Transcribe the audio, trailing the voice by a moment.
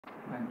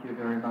Thank you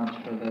very much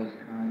for those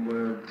kind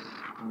words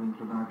of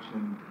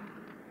introduction.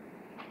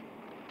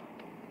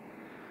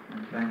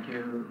 And thank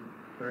you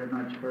very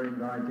much for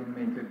inviting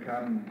me to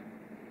come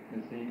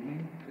this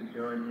evening to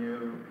join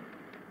you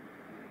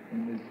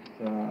in this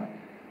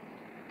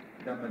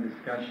Dhamma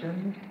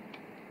discussion.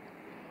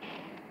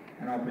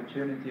 An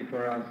opportunity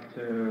for us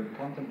to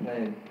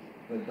contemplate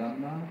the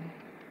Dhamma,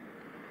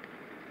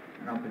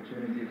 an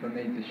opportunity for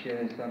me to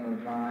share some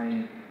of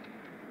my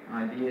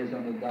ideas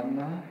on the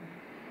Dhamma,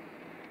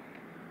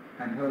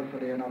 and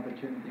hopefully an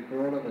opportunity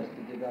for all of us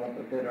to develop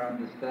a better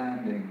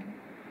understanding.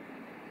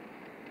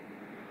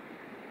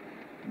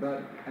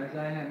 But as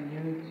I am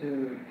new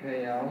to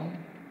KL,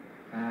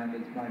 and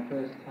it's my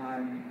first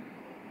time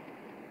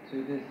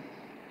to this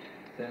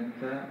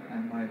centre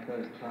and my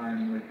first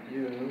time with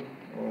you,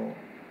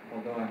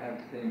 although I have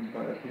seen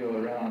quite a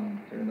few around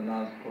during the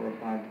last 4 or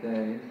 5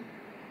 days,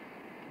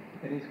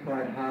 it is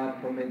quite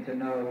hard for me to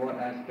know what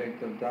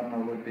aspect of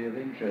Dhamma would be of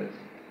interest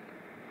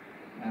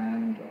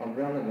and of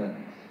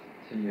relevance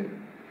to you.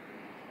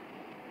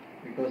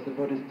 Because the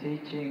Buddha's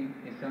teaching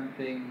is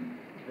something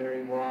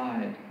very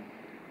wide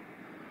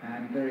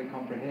and very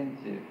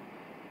comprehensive.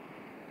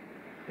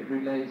 It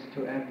relates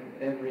to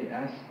every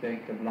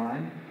aspect of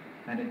life,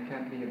 and it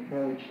can be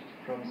approached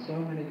from so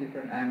many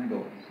different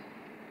angles,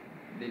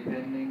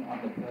 depending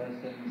on the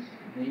person's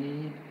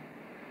need,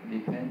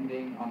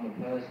 depending on the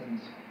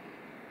person's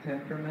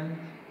temperament,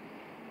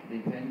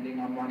 depending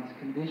on one's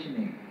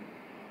conditioning,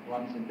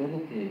 one's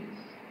abilities.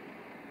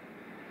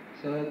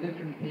 So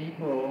different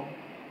people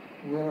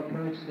will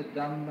approach the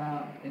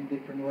Dhamma in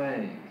different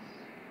ways.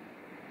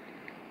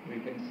 We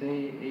can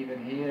see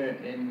even here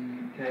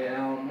in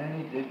KL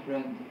many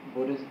different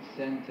Buddhist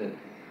centers,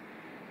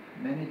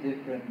 many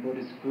different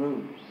Buddhist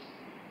groups,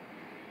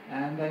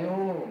 and they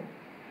all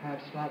have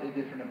slightly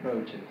different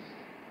approaches.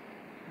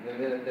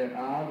 There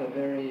are the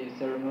very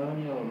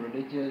ceremonial,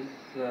 religious,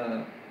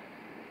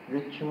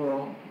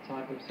 ritual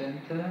type of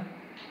center.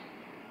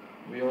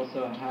 We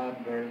also have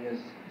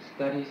various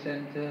study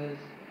centers,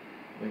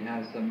 we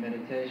have some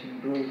meditation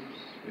groups,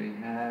 we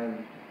have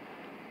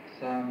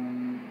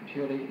some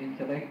purely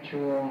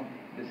intellectual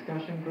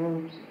discussion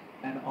groups,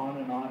 and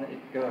on it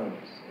goes.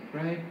 A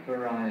great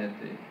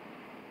variety.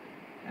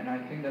 And I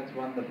think that's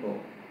wonderful,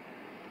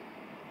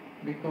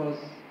 because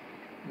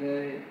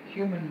the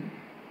human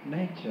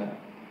nature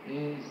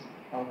is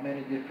of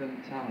many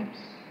different types,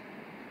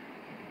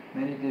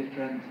 many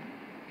different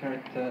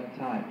character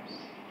types,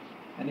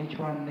 and each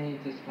one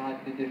needs a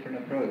slightly different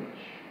approach.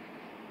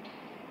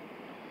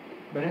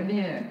 But in the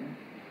end,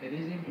 it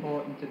is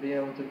important to be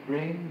able to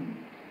bring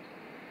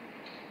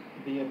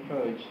the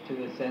approach to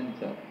the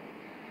center.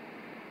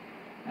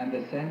 And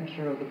the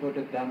center of the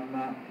Buddha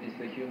Dhamma is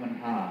the human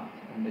heart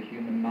and the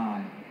human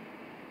mind.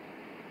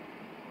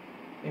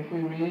 If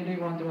we really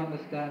want to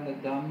understand the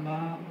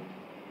Dhamma,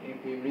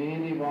 if we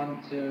really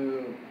want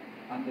to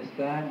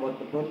understand what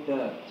the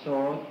Buddha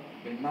taught,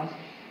 we must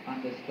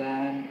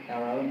understand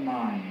our own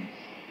minds.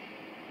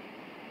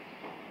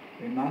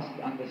 We must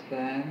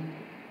understand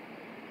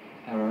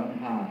our own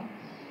hearts.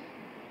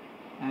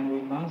 And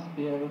we must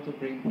be able to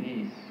bring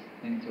peace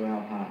into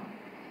our hearts.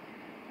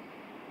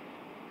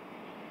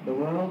 The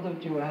world of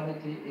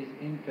duality is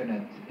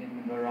infinite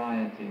in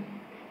variety.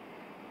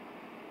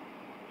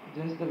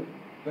 Just the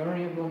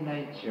variable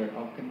nature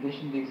of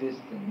conditioned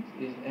existence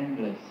is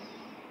endless,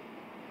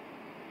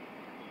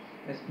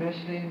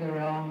 especially in the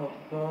realm of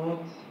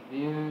thoughts,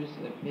 views,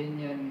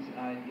 opinions,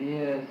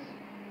 ideas,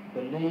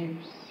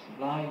 beliefs,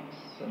 likes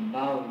and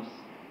loves.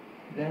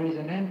 There is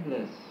an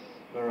endless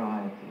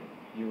variety.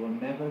 You will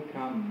never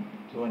come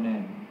to an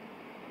end.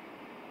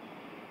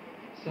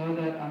 So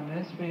that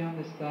unless we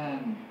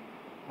understand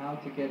how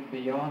to get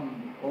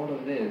beyond all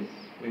of this,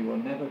 we will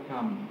never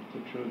come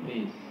to true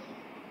peace.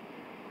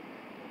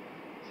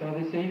 So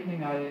this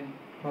evening I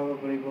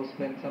probably will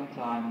spend some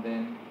time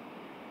then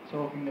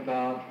talking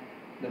about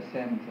the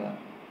center,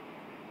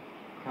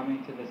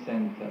 coming to the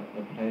center,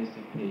 the place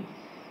of peace.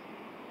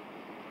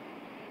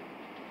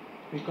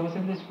 Because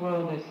in this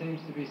world there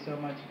seems to be so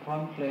much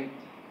conflict,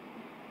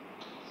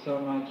 so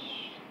much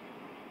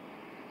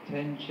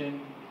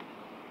tension,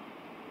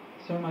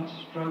 so much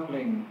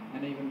struggling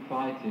and even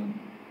fighting.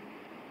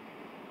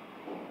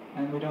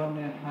 And we don't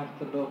have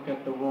to look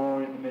at the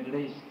war in the Middle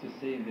East to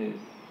see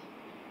this.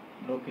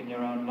 Look in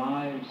your own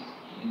lives,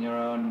 in your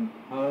own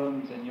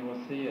homes, and you will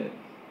see it.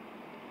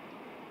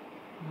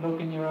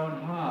 Look in your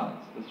own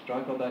hearts, the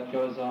struggle that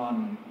goes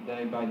on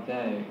day by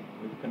day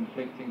with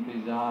conflicting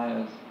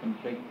desires,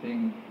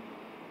 conflicting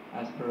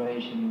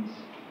aspirations,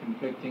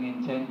 conflicting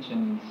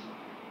intentions,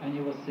 and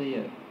you will see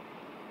it.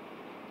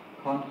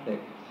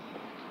 Conflict,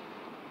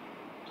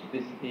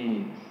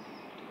 dis-ease,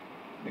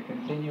 the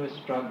continuous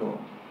struggle.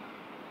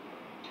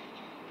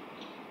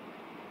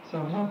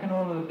 So how can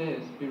all of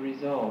this be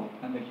resolved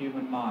and the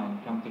human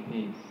mind come to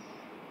peace?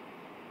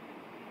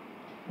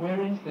 Where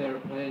is there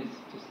a place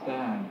to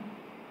stand?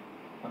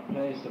 A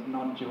place of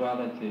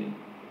non-duality,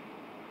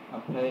 a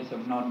place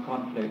of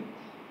non-conflict,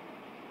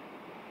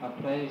 a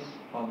place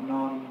of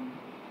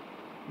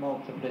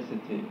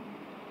non-multiplicity,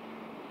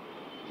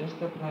 just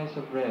a place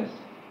of rest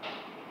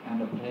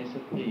and a place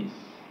of peace.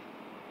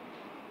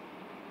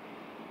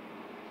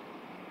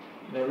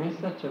 There is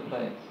such a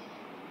place.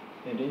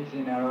 It is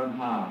in our own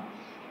hearts.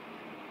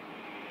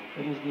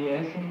 It is the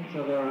essence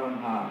of our own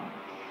hearts.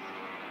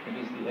 It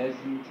is the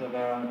essence of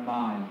our own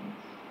minds.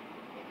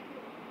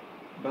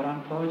 But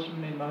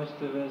unfortunately,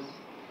 most of us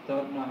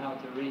don't know how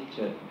to reach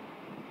it.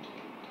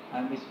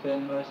 And we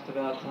spend most of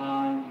our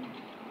time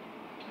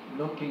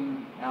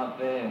looking out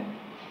there,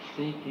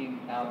 seeking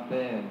out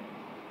there,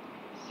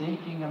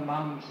 seeking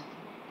amongst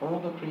all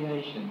the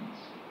creations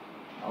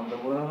of the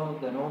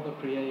world and all the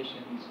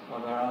creations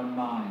of our own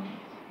minds.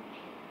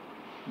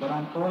 But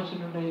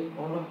unfortunately,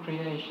 all of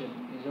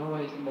creation is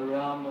always in the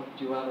realm of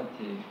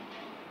duality,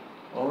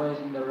 always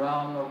in the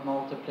realm of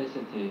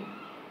multiplicity.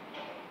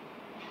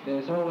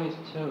 There's always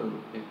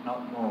two, if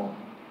not more.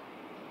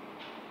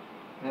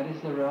 That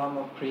is the realm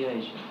of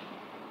creation.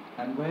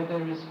 And where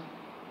there is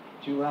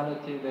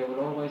duality, there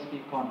will always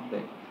be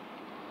conflict.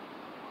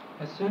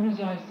 As soon as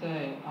I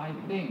say, I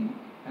think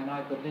and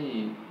I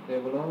believe, there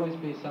will always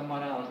be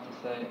someone else to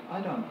say,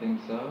 I don't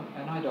think so,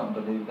 and I don't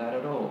believe that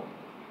at all.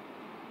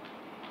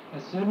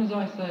 As soon as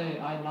I say,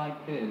 I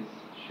like this,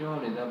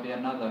 surely there'll be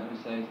another who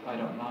says, I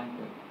don't like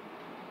it.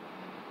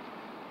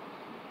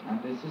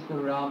 And this is the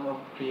realm of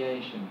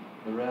creation,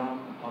 the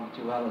realm of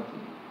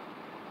duality.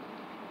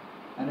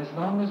 And as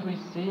long as we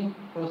seek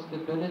for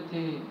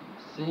stability,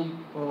 seek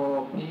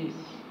for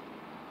peace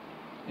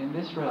in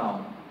this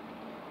realm,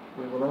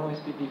 we will always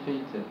be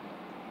defeated.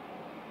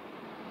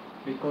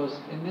 Because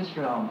in this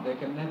realm there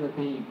can never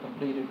be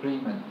complete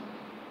agreement.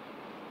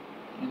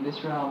 In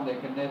this realm there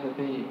can never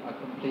be a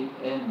complete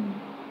end.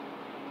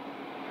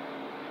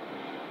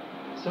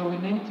 So we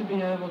need to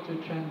be able to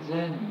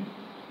transcend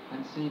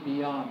and see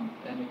beyond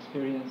and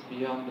experience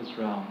beyond this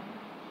realm.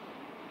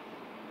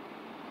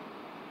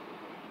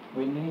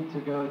 We need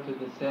to go to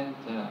the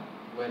center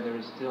where there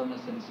is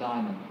stillness and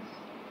silence.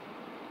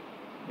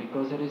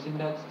 Because it is in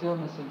that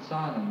stillness and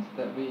silence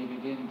that we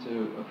begin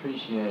to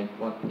appreciate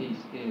what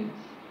peace is.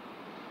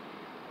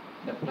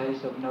 The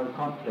place of no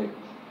conflict,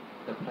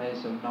 the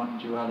place of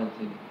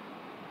non-duality.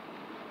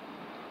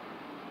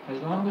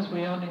 As long as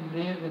we only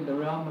live in the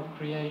realm of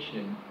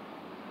creation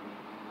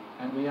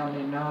and we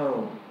only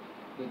know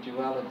the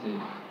duality,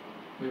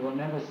 we will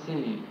never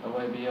see a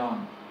way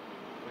beyond.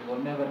 We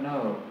will never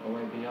know a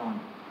way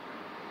beyond.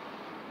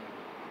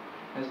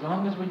 As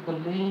long as we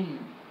believe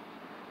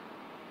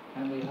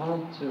and we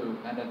hold to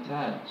and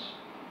attach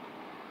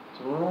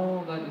to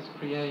all that is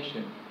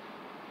creation,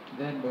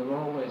 then we will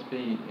always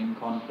be in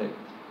conflict.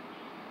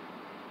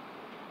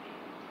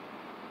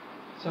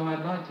 So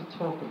I'd like to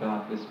talk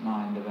about this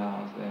mind of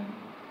ours then.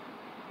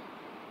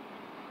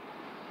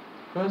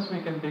 First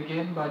we can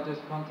begin by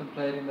just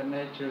contemplating the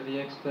nature of the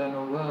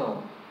external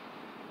world,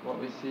 what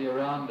we see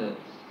around us.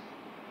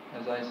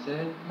 As I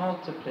said,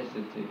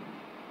 multiplicity,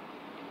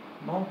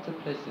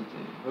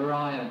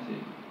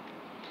 variety.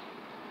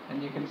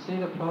 And you can see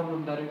the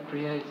problem that it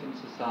creates in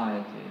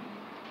society.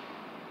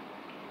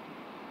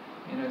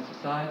 You know,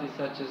 society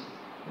such as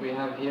we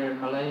have here in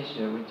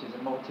Malaysia, which is a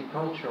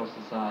multicultural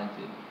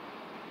society,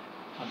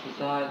 a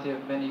society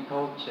of many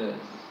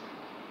cultures,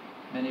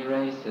 many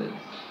races,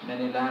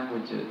 many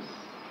languages,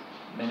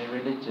 many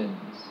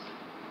religions.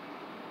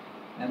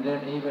 And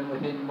then even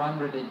within one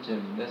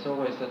religion, there's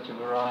always such a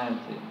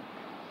variety.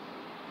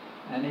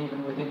 And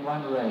even within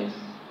one race,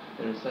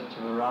 there is such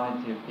a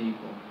variety of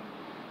people.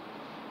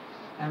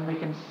 And we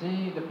can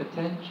see the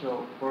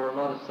potential for a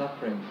lot of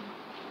suffering,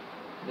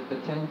 the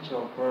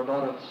potential for a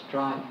lot of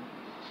strife,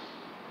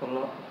 for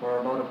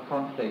a lot of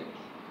conflict.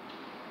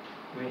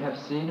 We have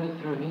seen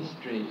it through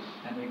history,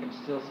 and we can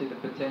still see the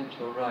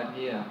potential right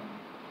here.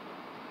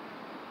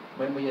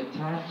 When we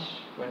attach,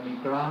 when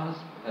we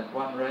grasp at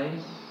one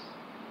race,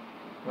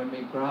 when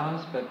we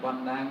grasp at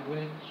one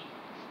language,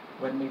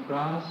 when we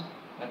grasp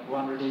at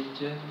one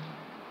religion,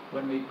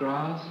 when we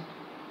grasp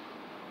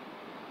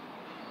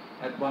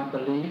at one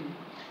belief,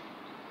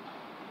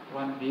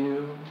 one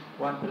view,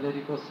 one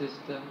political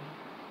system,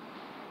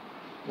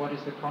 what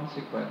is the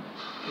consequence?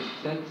 It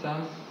sets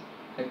us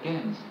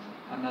against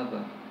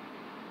another.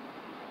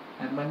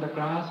 And when the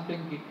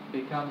grasping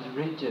becomes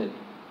rigid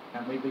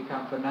and we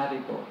become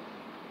fanatical,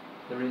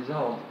 the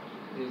result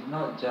is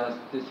not just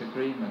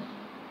disagreement.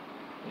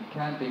 It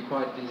can be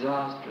quite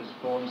disastrous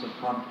forms of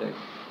conflict.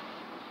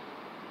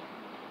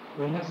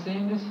 We have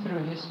seen this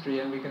through history,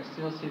 and we can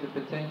still see the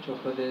potential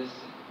for this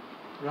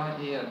right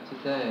here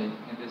today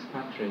in this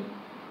country.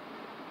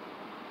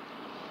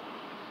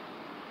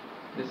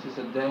 This is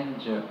a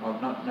danger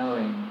of not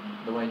knowing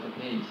the way to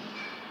peace,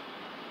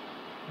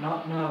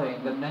 not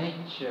knowing the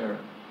nature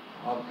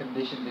of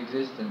conditioned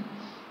existence,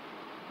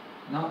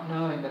 not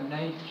knowing the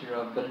nature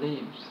of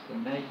beliefs, the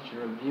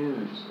nature of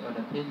views and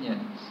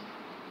opinions,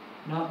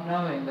 not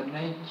knowing the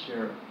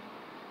nature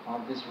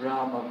of this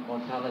realm of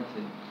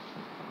mortality.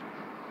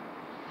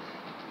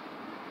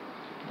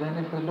 Then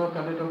if we look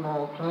a little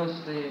more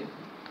closely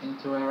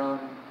into our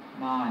own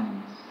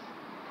minds,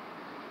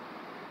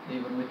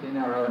 even within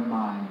our own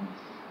minds,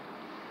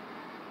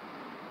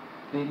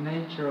 the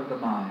nature of the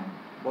mind.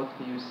 What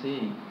do you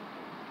see?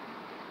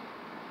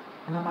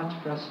 How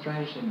much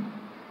frustration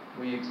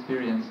we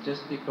experience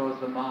just because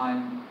the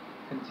mind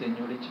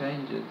continually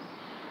changes.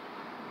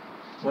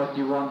 What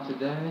you want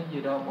today,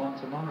 you don't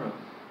want tomorrow.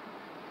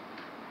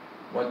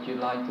 What you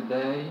like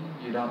today,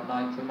 you don't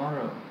like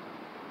tomorrow.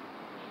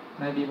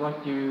 Maybe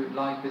what you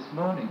like this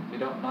morning, you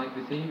don't like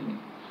this evening.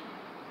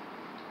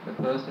 The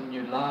person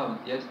you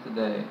loved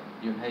yesterday,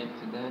 you hate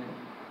today.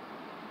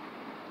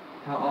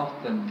 How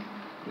often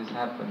this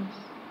happens?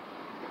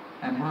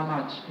 And how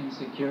much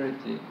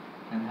insecurity,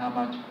 and how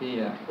much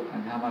fear,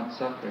 and how much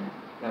suffering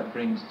that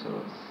brings to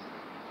us.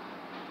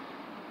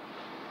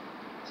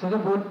 So the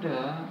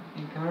Buddha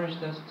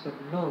encouraged us to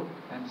look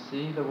and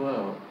see the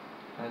world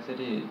as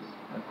it is,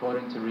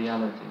 according to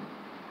reality.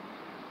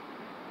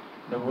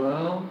 The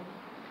world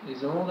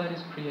is all that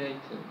is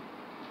created.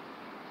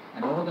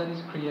 And all that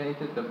is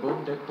created, the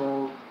Buddha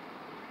called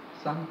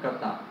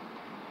sankata,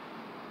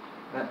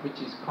 that which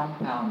is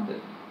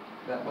compounded,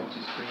 that which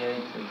is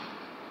created.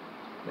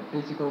 The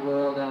physical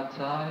world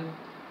outside,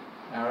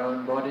 our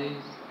own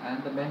bodies,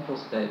 and the mental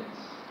states,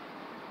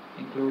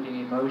 including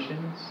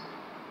emotions,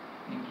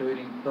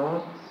 including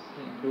thoughts,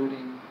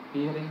 including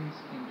feelings,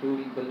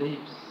 including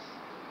beliefs.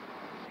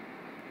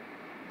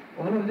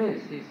 All of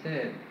this, he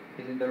said,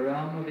 is in the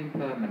realm of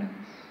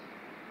impermanence.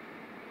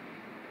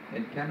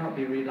 It cannot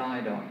be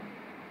relied on.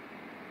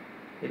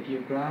 If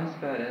you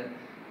grasp at it,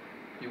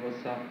 you will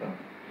suffer.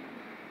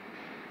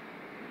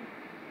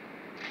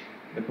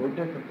 The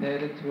Buddha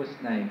compared it to a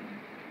snake.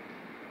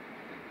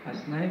 A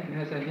snake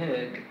has a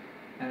head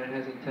and it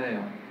has a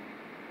tail.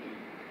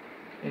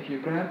 If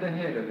you grab the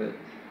head of it,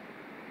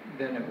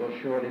 then it will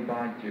surely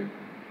bite you,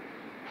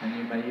 and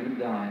you may even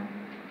die.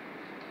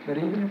 But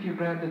even if you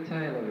grab the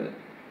tail of it,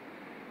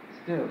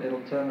 still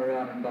it'll turn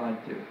around and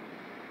bite you,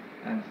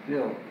 and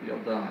still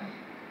you'll die.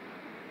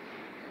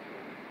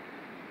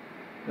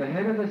 The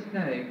head of the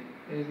snake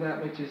is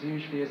that which is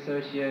usually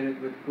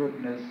associated with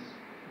goodness,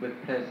 with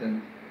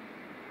pleasant.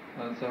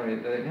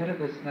 The head of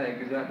the snake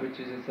is that which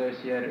is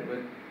associated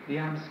with the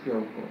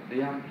unskillful,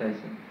 the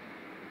unpleasant.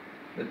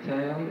 The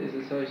tail is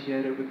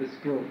associated with the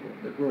skillful,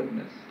 the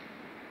goodness.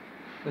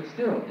 But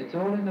still, it's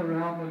all in the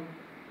realm of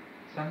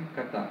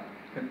sankata,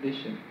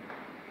 condition,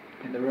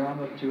 in the realm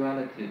of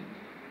duality.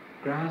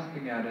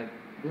 Grasping at it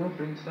will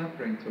bring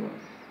suffering to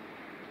us.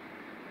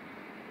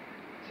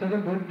 So the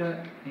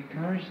Buddha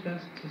encouraged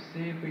us to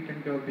see if we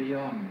can go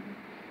beyond,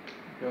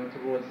 go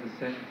towards the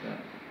center.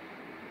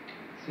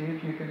 See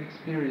if you can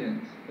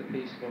experience the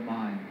peaceful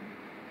mind.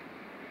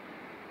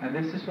 And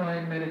this is why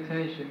in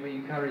meditation we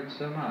encourage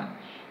so much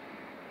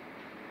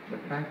the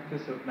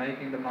practice of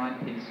making the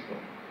mind peaceful.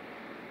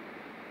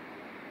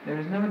 There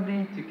is no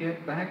need to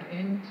get back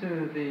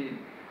into the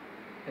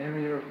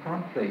area of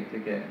conflict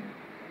again.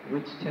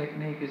 Which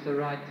technique is the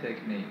right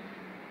technique?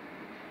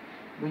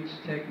 Which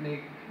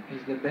technique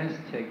is the best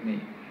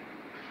technique?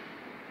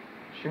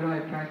 Should I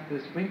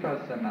practice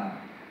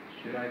vipassana?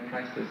 Should I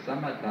practice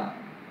samatha?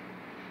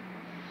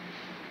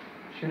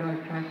 Should I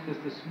practice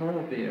the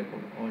small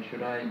vehicle, or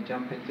should I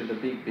jump into the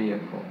big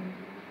vehicle?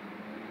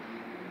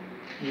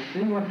 You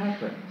see what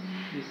happens.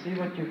 You see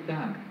what you've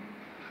done.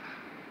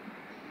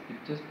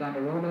 You've just done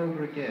it all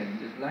over again,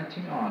 just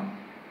latching on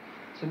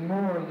to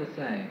more of the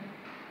same.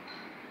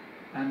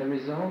 And the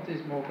result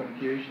is more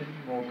confusion,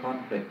 more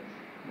conflict,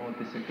 more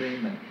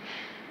disagreement.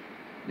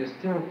 You're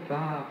still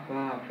far,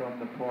 far from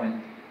the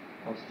point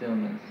of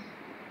stillness.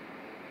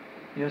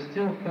 You're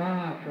still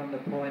far from the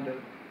point of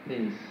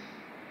peace.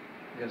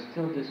 You're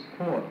still just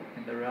caught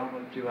in the realm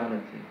of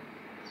duality,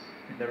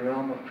 in the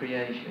realm of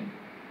creation,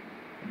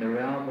 in the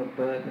realm of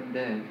birth and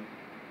death.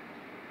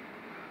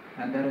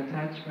 And that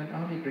attachment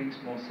only brings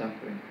more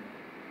suffering.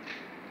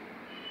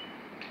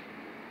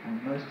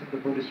 And most of the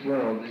Buddhist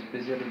world is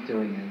busily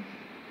doing it.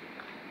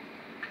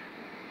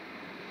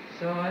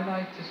 So I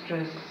like to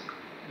stress,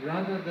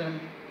 rather than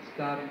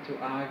starting to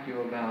argue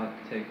about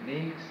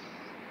techniques,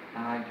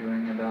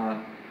 arguing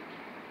about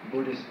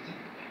Buddhist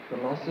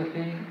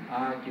philosophy,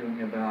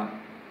 arguing about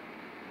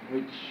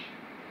which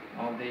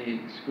of the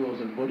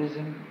schools of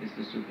Buddhism is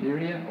the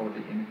superior or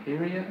the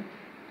inferior,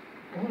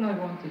 all I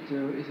want to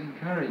do is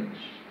encourage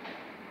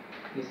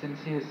the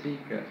sincere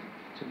seeker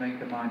to make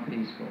the mind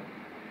peaceful.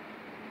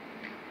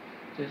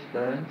 Just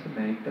learn to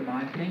make the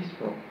mind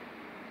peaceful.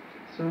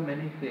 So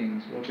many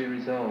things will be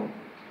resolved.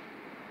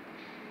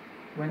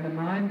 When the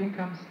mind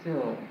becomes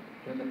still,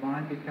 when the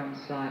mind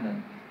becomes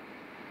silent,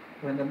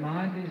 when the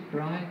mind is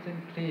bright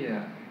and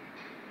clear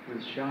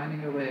with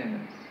shining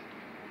awareness,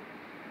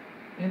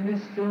 in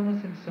this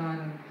stillness and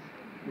silence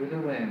with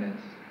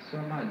awareness, so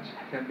much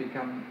can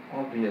become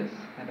obvious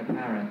and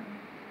apparent.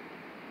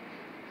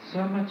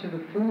 So much of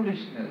the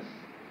foolishness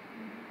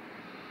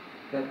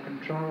that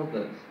controlled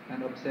us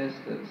and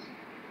obsessed us,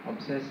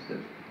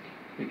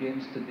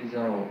 begins to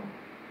dissolve.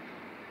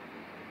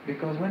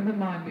 Because when the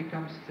mind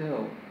becomes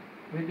still,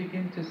 we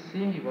begin to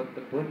see what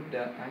the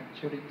Buddha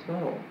actually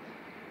taught.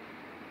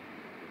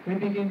 We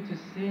begin to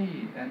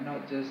see and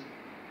not just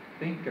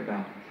think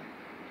about.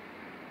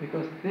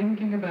 Because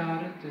thinking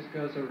about it just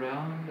goes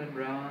around and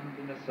round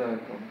in a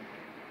circle.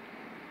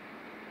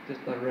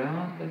 Just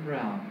around and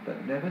round,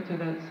 but never to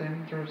that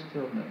center of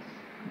stillness,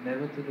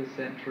 never to the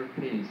center of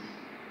peace.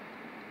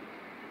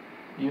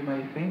 You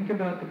may think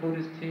about the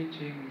Buddha's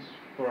teachings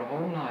for a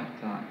whole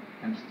lifetime,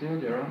 and still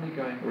you're only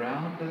going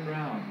round and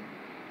round.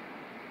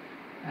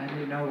 And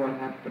you know what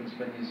happens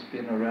when you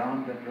spin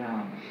around and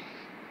round.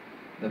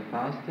 The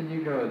faster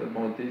you go, the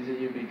more dizzy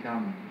you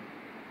become.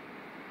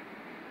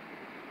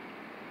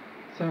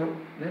 So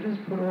let us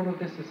put all of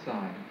this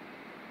aside,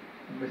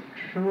 and with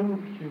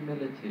true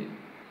humility,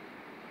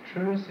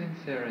 true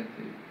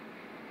sincerity,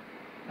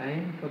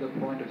 aim for the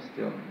point of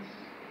stillness.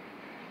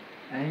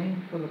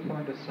 Aim for the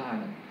point of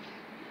silence.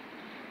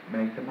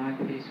 Make the mind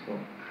peaceful.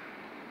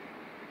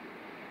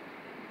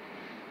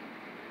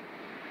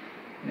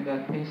 In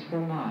that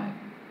peaceful mind,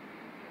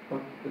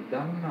 what the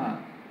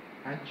Dhamma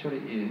actually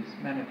is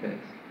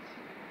manifests.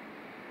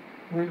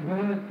 We've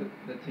heard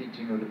the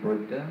teaching of the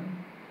Buddha,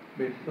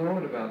 we've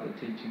thought about the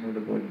teaching of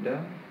the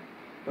Buddha,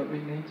 but we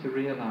need to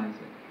realize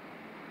it.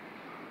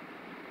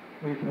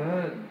 We've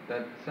heard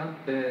that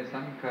sabbe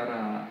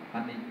sankhara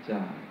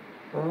anicca,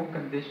 all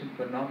conditioned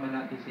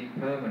phenomena is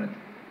impermanent.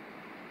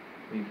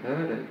 We've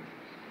heard it,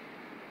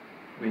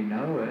 we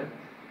know it,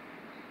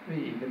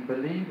 we even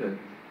believe it.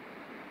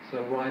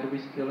 So why do we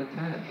still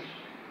attach?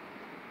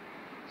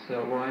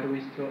 So why do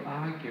we still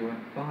argue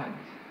and fight?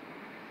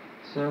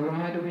 So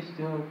why do we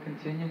still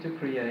continue to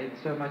create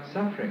so much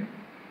suffering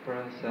for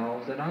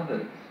ourselves and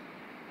others?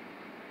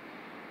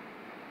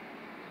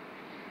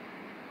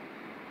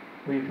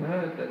 We've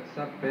heard that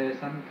sabbe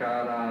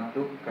sankhara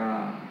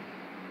dukkha,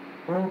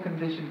 all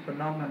conditioned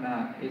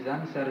phenomena is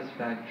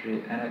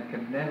unsatisfactory and it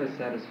can never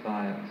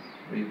satisfy us.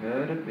 We've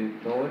heard it,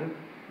 we've thought it,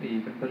 we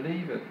even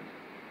believe it.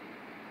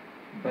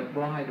 But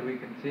why do we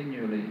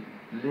continually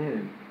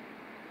live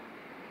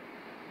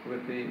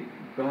with the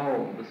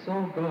goal, the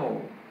sole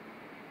goal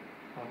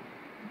of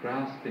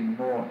grasping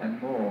more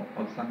and more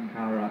of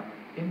sankhara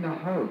in the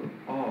hope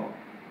of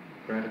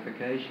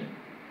gratification,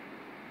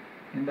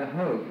 in the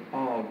hope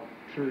of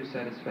true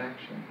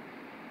satisfaction,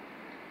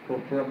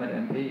 fulfillment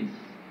and peace?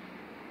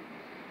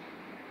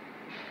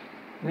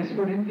 This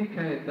would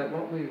indicate that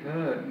what we've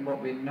heard and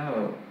what we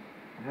know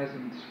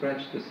hasn't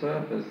scratched the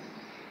surface,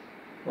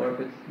 or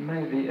if it's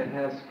maybe it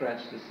has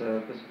scratched the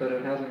surface, but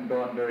it hasn't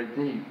gone very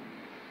deep.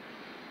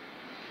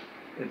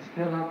 It's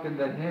still up in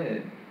the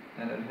head,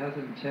 and it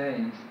hasn't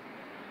changed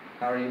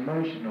our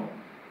emotional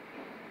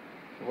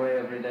way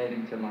of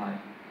relating to life.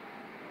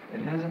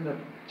 It hasn't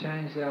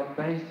changed our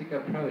basic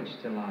approach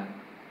to life.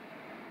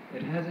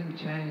 It hasn't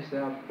changed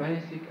our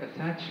basic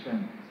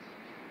attachments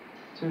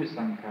to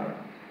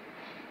sankhara.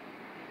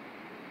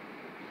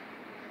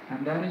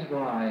 And that is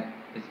why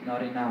it's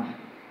not enough.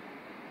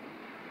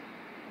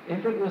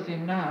 If it was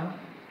enough,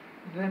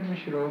 then we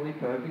should all be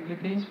perfectly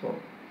peaceful.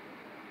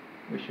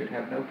 We should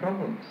have no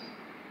problems.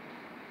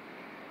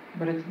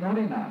 But it's not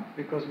enough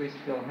because we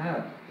still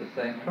have the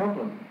same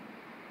problem.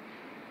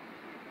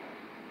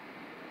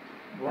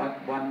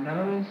 What one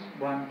knows,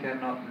 one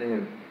cannot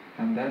live.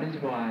 And that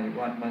is why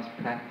one must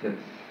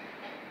practice.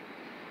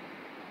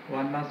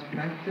 One must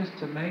practice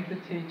to make the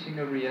teaching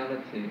a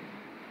reality.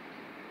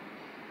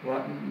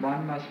 One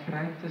must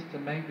practice to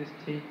make this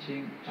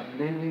teaching a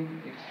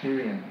living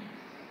experience.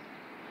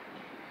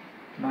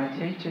 My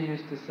teacher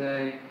used to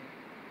say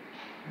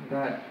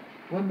that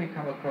when we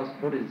come across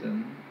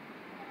Buddhism,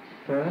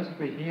 first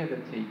we hear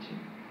the teaching,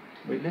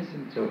 we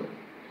listen to it.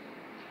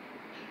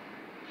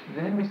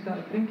 Then we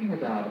start thinking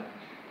about it.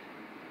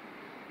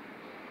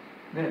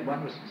 Then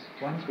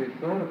once we've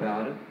thought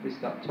about it, we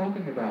start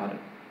talking about it,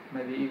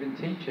 maybe even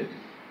teach it.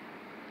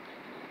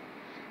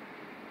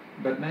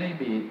 But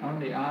maybe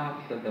only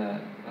after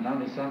that, and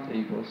only some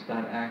people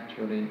start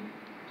actually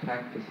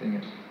practicing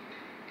it.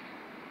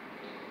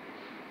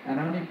 And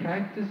only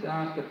practice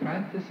after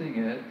practicing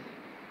it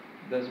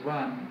does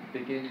one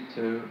begin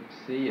to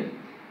see it.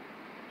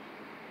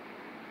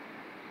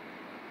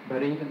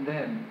 But even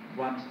then,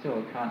 one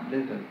still can't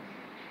live it.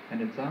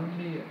 And it's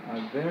only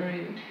a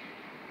very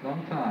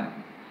long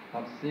time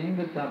of seeing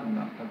the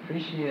Dhamma,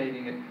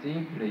 appreciating it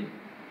deeply,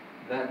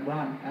 that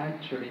one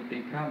actually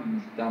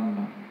becomes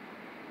Dhamma.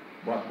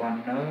 What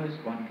one knows,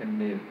 one can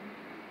live.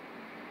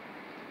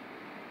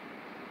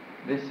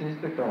 This is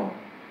the goal.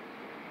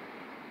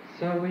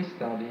 So we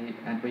study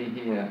and we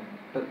hear,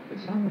 but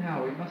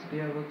somehow we must be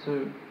able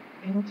to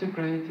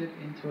integrate it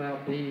into our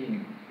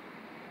being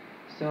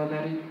so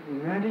that it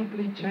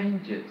radically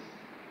changes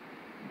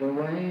the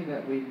way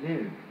that we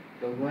live,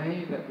 the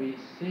way that we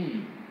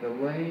see, the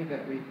way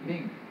that we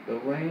think, the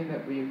way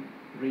that we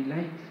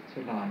relate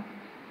to life.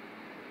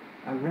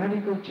 A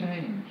radical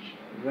change,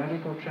 a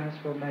radical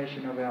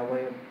transformation of our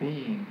way of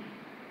being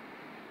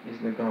is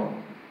the goal.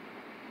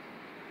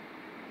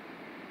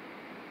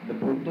 The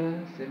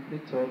Buddha simply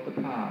taught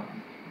the path,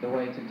 the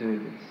way to do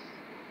this.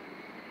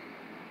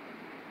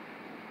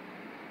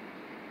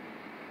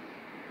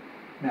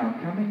 Now,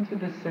 coming to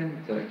the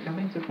center,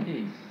 coming to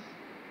peace,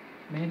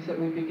 means that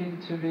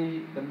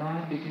the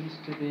mind begins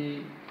to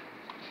be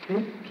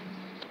fit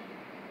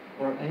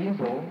or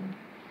able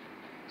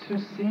to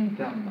see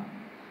Dhamma.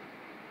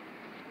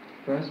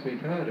 First we've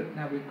heard it,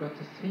 now we've got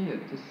to see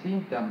it, to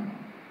see Dhamma.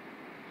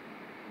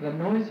 The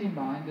noisy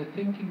mind, the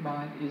thinking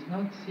mind, is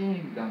not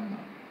seeing Dhamma,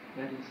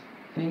 that is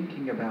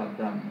thinking about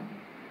Dhamma.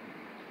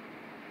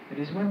 It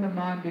is when the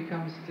mind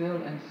becomes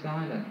still and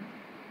silent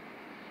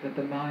that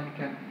the mind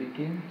can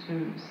begin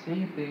to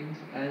see things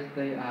as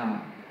they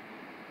are.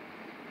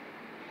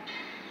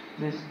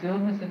 This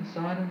stillness and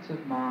silence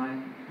of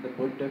mind, the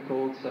Buddha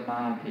called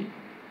samadhi.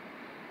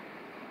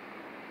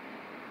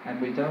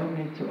 And we don't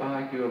need to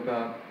argue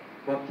about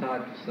what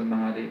type of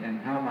samadhi and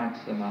how much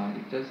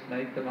samadhi. Just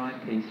make the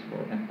mind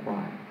peaceful and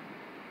quiet.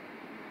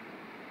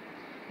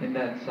 In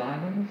that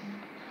silence,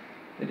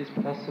 it is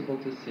possible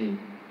to see.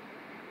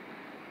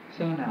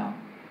 So now,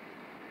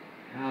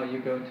 how are you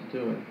going to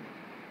do it?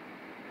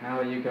 How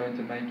are you going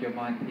to make your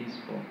mind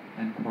peaceful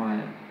and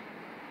quiet?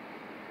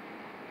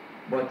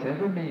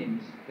 Whatever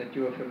means that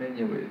you are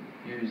familiar with,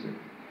 use it.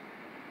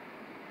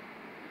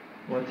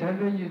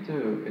 Whatever you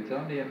do, it's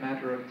only a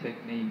matter of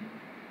technique.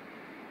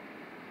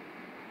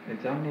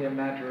 It's only a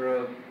matter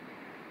of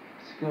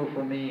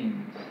skillful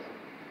means.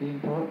 The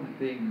important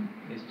thing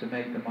is to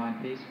make the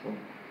mind peaceful.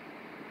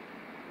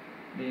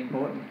 The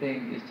important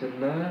thing is to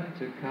learn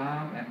to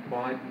calm and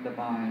quieten the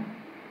mind.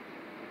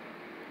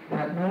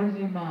 That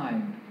noisy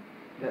mind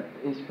that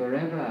is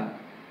forever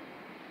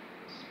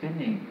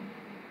spinning,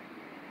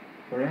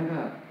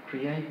 forever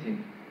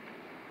creating,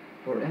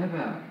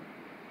 forever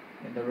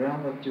in the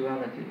realm of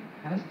duality,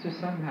 has to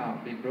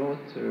somehow be brought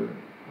to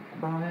a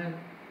quiet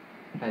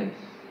place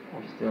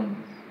of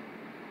stillness.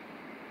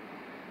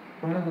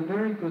 One of the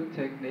very good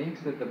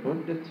techniques that the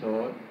Buddha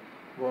taught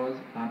was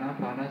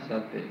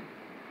anapanasati,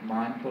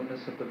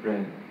 mindfulness of the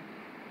breath.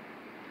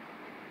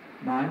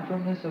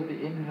 Mindfulness of the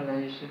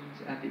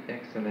inhalations and the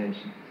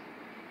exhalations.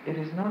 It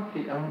is not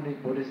the only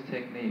Buddhist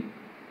technique.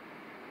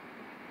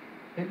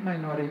 It may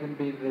not even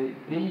be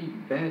the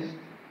best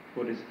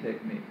Buddhist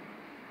technique.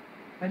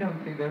 I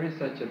don't think there is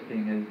such a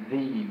thing as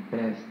the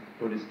best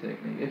Buddhist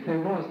technique. If there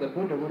was, the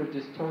Buddha would have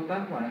just taught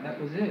that one and that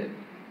was it.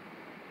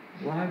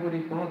 Why would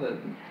he bother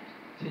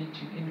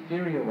teaching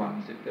inferior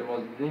ones if there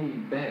was the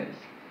best?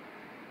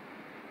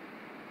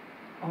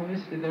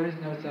 Obviously there is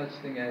no such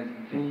thing as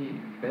the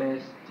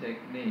best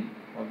technique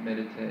of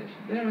meditation.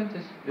 There are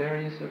just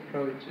various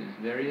approaches,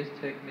 various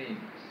techniques.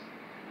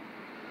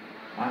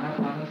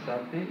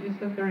 Anapanasati is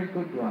a very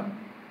good one.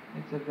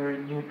 It's a very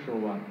neutral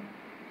one.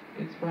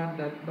 It's one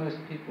that most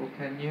people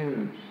can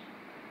use.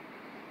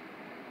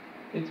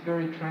 It's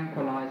very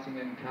tranquilizing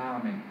and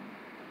calming.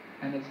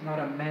 And it's not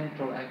a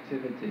mental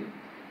activity.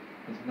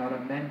 It's not a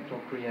mental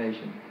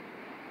creation.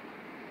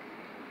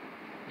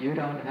 You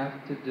don't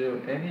have to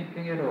do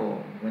anything at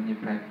all when you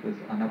practice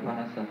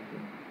anapanasati.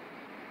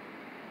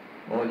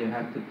 All you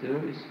have to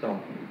do is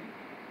stop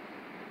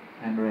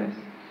and rest.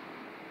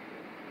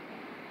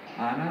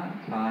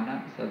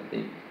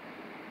 Anapanasati,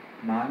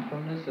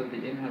 mindfulness of the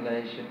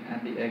inhalation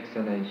and the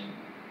exhalation.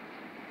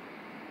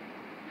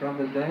 From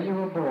the day you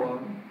were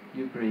born,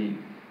 you breathe,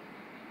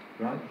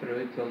 right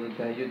through till the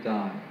day you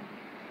die.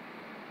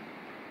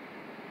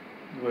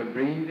 You were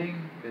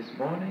breathing this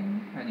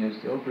morning and you're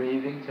still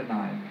breathing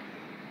tonight.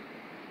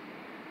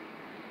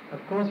 Of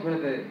course,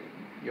 whether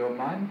you're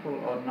mindful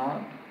or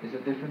not is a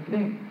different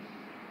thing.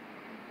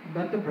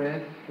 But the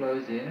breath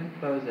flows in and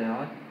flows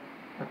out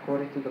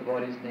according to the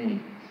body's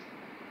needs.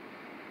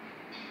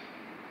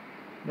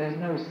 There's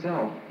no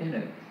self in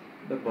it.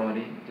 The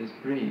body just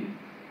breathes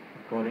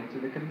according to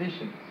the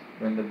conditions.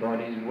 When the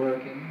body is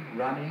working,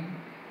 running,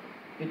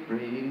 it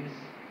breathes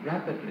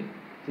rapidly,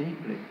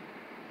 deeply.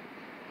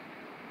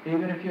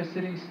 Even if you're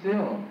sitting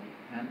still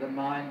and the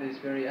mind is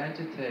very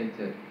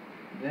agitated,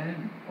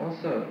 then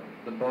also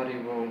the body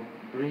will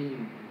breathe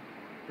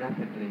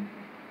rapidly.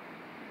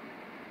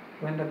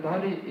 When the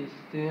body is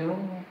still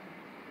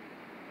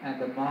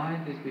and the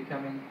mind is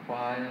becoming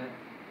quiet,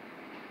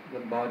 the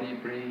body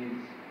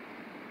breathes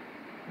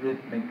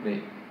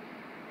rhythmically,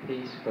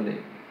 peacefully,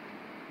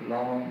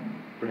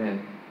 long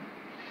breath,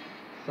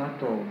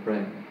 subtle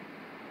breath.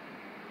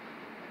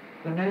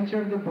 The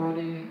nature of the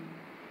body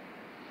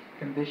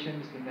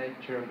conditions the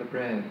nature of the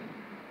breath.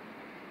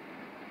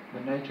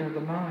 The nature of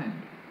the mind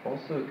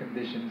also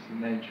conditions the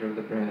nature of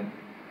the breath.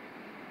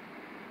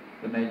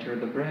 The nature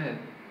of the breath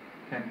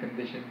can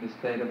condition the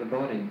state of the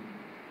body.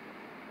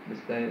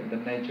 The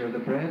nature of the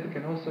breath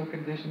can also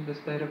condition the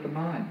state of the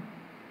mind.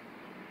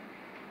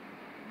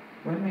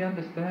 When we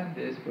understand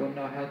this, we'll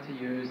know how to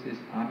use this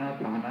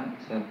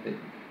anapanasati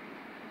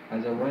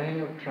as a way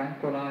of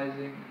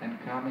tranquilizing and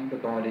calming the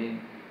body,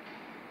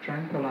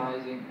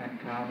 tranquilizing and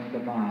calming the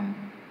mind.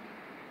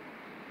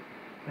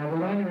 Now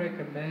what I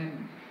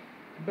recommend,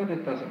 but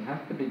it doesn't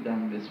have to be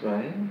done this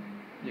way,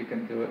 you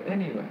can do it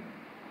anyway,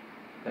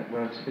 that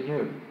works for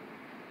you.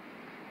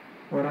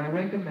 What I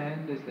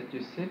recommend is that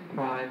you sit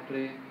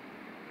quietly,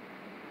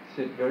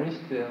 sit very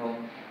still,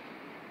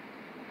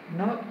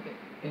 not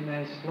in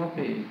a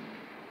sloppy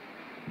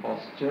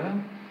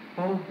posture,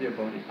 hold your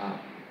body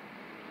up,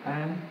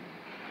 and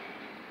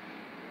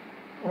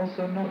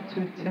also not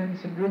too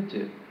tense and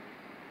rigid.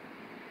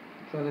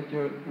 so that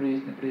you're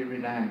reasonably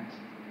relaxed,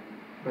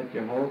 but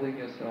you're holding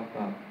yourself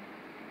up.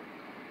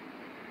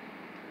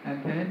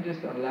 And then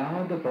just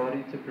allow the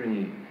body to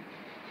breathe.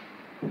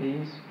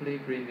 Peacefully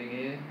breathing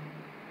in,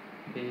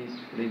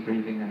 peacefully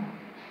breathing out.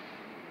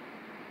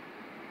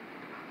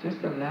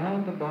 Just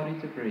allow the body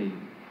to breathe.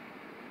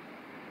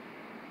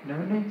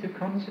 No need to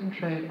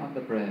concentrate on the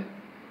breath.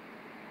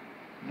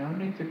 No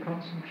need to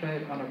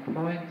concentrate on a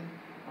point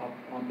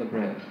on the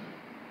breath.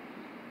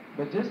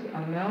 But just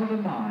allow the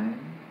mind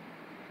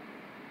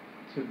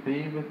to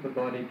be with the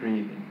body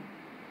breathing.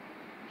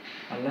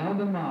 Allow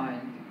the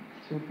mind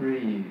to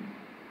breathe.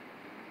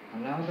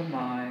 Allow the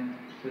mind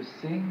to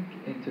sink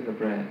into the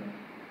breath.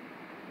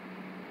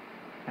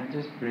 And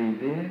just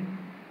breathe in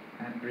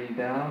and breathe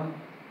out,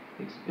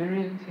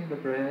 experiencing the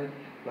breath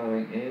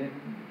flowing in,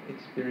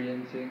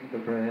 experiencing the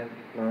breath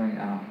flowing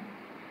out.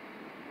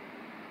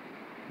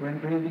 When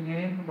breathing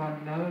in,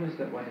 one knows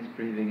that one is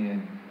breathing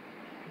in.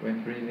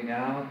 When breathing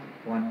out,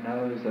 one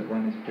knows that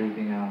one is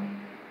breathing out.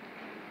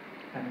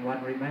 And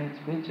one remains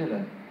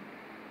vigilant.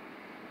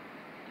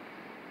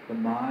 The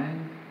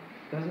mind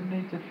doesn't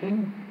need to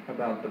think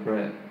about the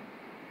breath.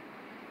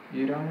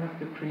 You don't have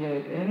to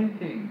create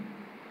anything.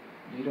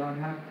 You don't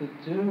have to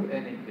do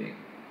anything.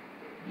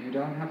 You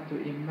don't have to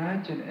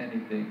imagine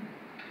anything.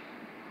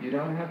 You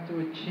don't have to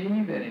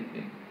achieve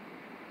anything.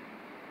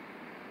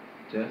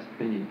 Just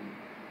be.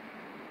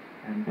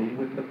 And be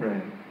with the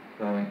breath,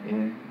 flowing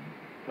in,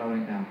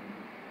 flowing out.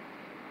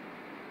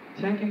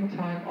 Taking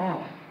time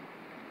off,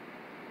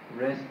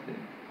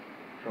 resting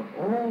from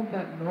all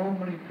that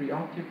normally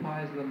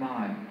preoccupies the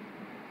mind,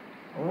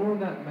 all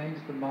that makes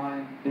the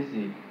mind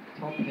busy,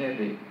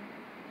 top-heavy.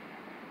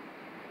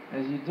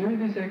 As you do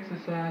this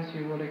exercise,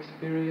 you will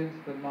experience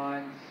the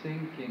mind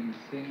sinking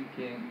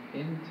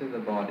into the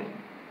body.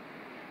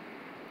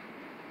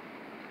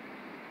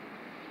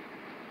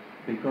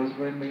 Because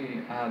when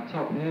we are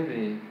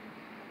top-heavy,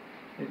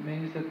 it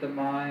means that the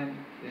mind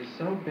is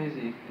so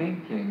busy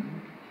thinking,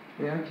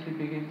 we actually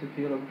begin to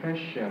feel a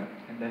pressure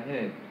in the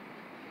head,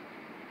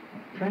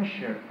 a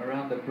pressure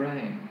around the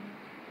brain,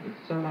 with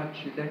so much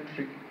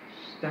electric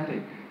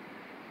static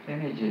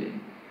energy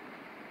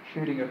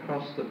shooting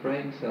across the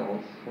brain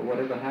cells, or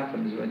whatever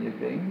happens when you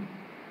think.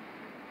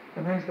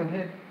 It makes the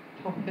head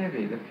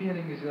top-heavy. The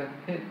feeling is the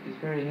head is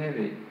very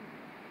heavy.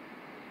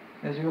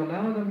 As you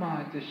allow the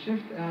mind to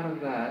shift out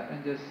of that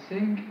and just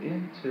sink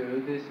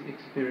into this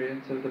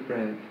experience of the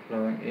breath,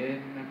 flowing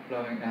in and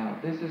flowing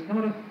out. This is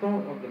not a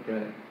thought of the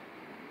breath,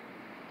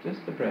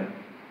 just the breath.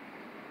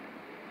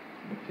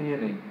 The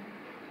feeling,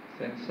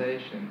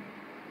 sensation,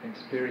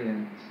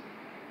 experience.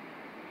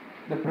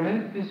 The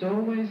breath is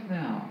always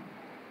now.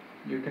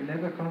 You can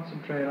never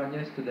concentrate on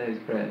yesterday's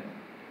breath.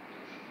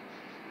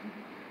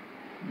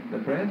 The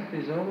breath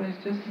is always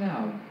just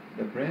now.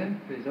 The breath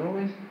is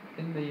always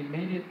in the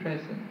immediate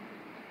present.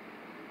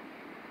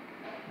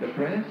 The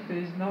breath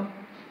is not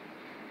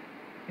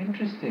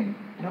interesting,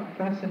 not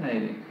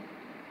fascinating,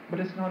 but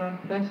it's not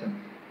unpleasant.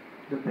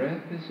 The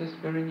breath is just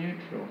very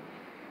neutral.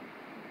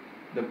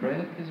 The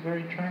breath is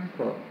very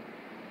tranquil.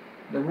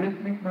 The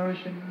rhythmic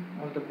motion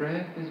of the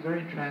breath is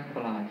very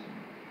tranquilizing.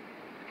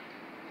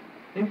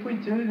 If we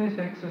do this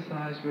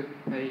exercise with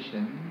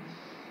patience,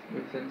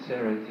 with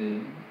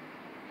sincerity,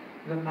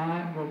 the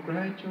mind will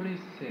gradually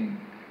sink.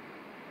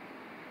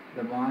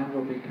 The mind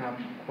will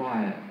become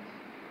quiet.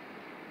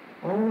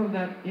 All of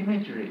that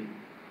imagery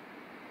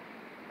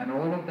and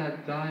all of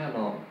that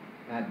dialogue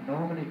that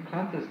normally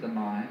clutters the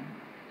mind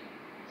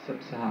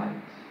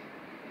subsides.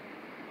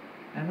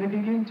 And we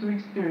begin to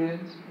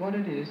experience what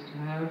it is to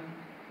have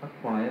a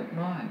quiet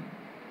mind.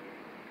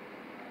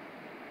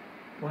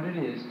 What it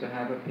is to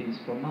have a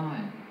peaceful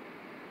mind.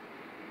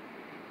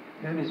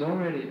 That is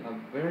already a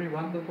very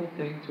wonderful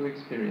thing to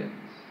experience.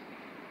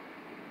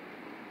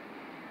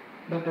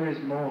 But there is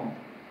more.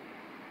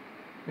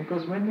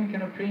 Because when we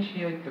can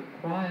appreciate the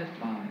quiet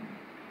mind,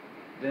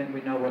 then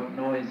we know what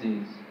noise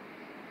is.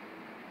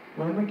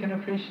 When we can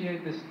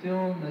appreciate the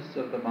stillness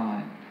of the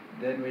mind,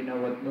 then we know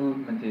what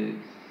movement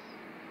is.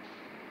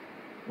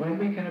 When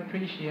we can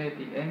appreciate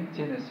the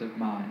emptiness of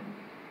mind,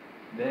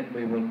 then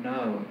we will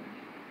know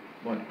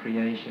what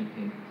creation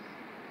is.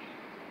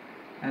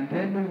 And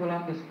then we will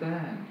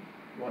understand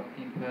what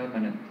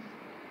impermanence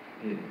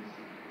is.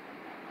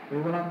 We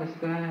will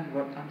understand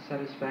what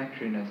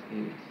unsatisfactoriness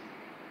is.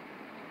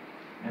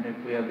 And if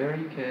we are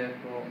very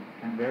careful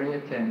and very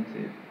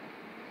attentive,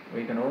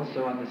 we can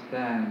also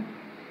understand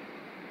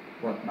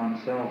what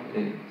non-self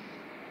is.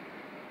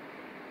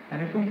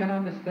 And if we can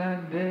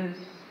understand this,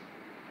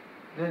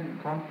 then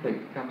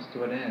conflict comes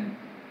to an end.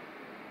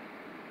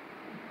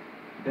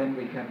 Then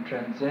we can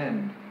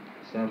transcend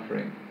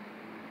suffering.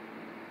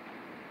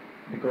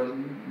 Because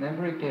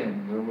never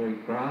again will we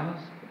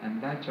grasp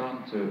and latch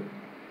onto,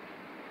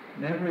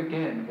 never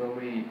again will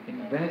we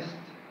invest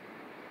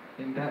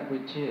in that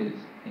which is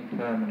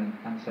impermanent,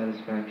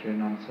 unsatisfactory, and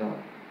non-self.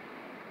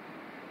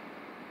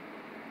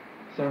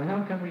 So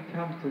how can we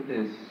come to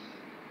this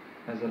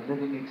as a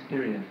living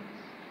experience?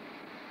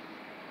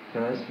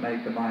 First,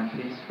 make the mind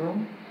peaceful,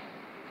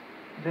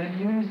 then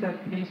use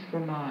that peaceful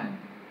mind,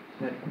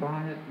 that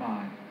quiet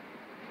mind,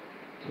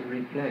 to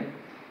reflect.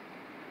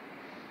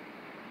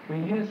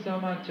 We hear so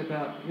much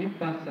about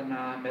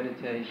vipassana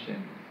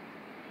meditation,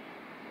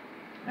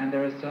 and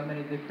there are so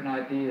many different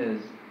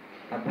ideas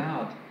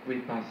about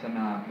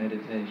vipassana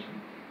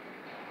meditation.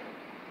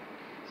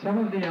 Some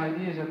of the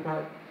ideas are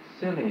quite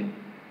silly.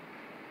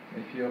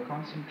 If you're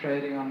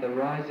concentrating on the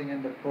rising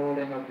and the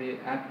falling of the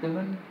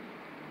abdomen,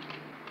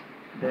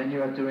 then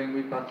you are doing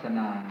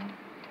vipassana.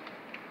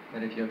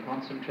 But if you're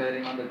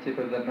concentrating on the tip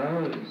of the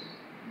nose,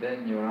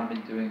 then you're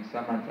only doing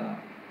samatha.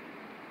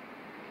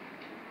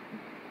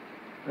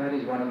 That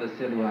is one of the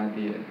silly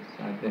ideas,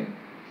 I think.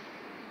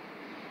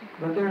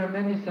 But there are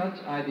many such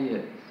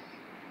ideas.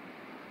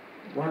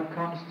 What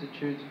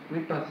constitutes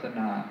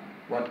vipassana?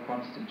 What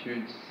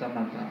constitutes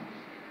samatha?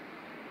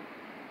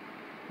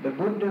 The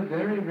Buddha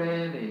very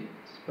rarely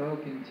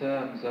spoke in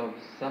terms of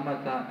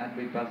samatha and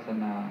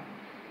vipassana.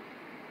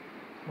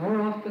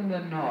 More often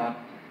than not,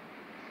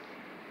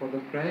 for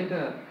the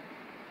greater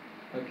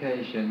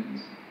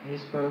occasions, he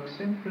spoke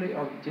simply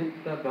of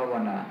citta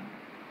bhavana,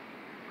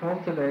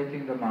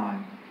 cultivating the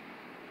mind.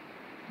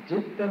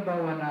 Citta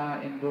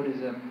bhavana in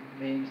Buddhism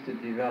means to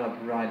develop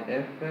right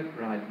effort,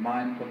 right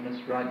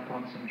mindfulness, right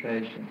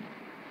concentration.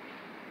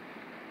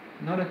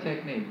 Not a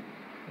technique.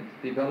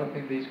 It's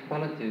developing these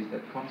qualities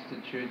that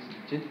constitutes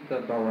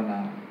citta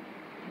bhavana.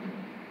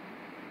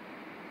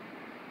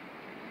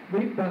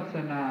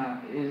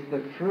 Vipassana is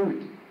the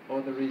fruit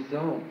or the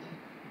result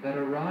that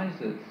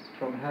arises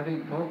from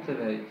having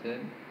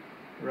cultivated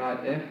right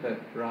effort,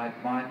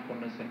 right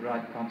mindfulness and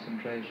right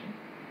concentration.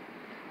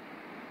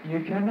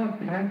 You cannot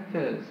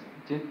practice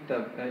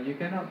you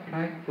cannot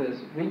practice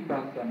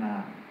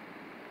vipassana.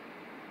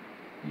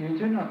 You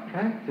do not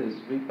practice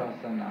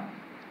vipassana.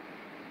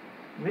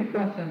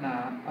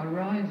 Vipassana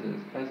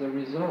arises as a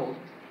result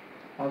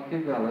of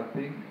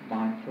developing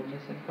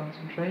mindfulness and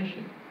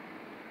concentration.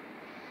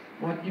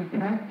 What you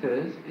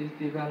practice is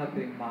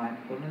developing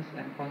mindfulness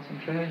and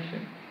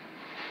concentration.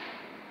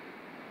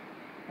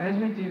 As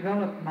we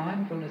develop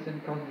mindfulness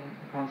and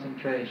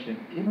concentration,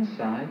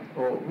 insight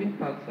or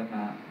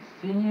vipassana,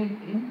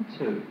 seeing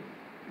into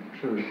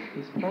truth,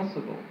 is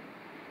possible.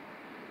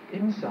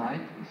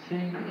 Insight,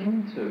 seeing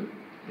into,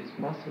 is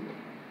possible.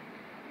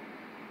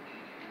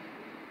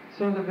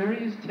 So the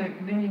various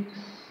techniques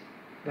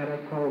that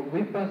are called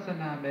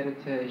vipassana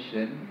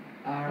meditation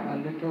are a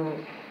little,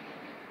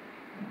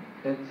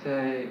 let's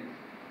say,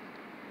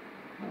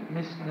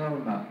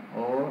 misnomer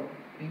or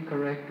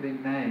incorrectly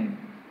named.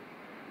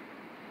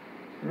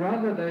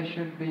 Rather, they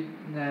should be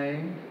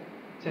named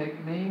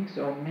techniques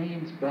or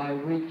means by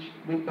which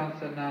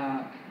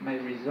vipassana may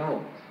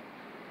result.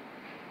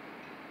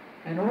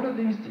 And all of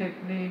these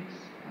techniques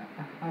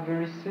are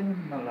very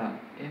similar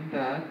in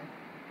that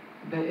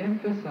they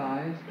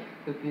emphasize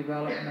the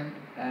development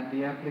and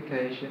the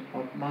application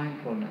of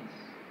mindfulness.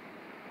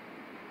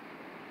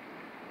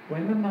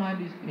 When the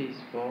mind is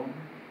peaceful,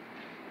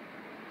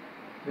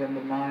 then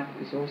the mind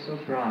is also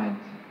bright.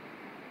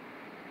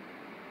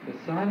 The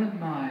silent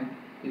mind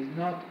is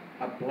not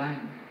a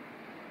blank.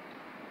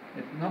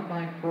 It's not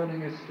like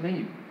falling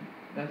asleep.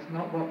 That's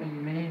not what we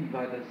mean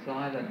by the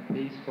silent,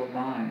 peaceful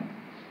mind.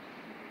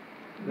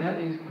 That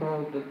is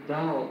called the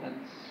dull and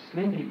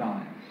sleepy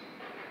mind.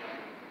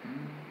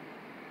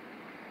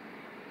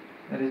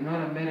 That is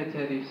not a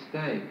meditative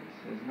state.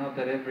 It's not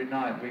that every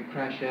night we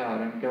crash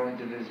out and go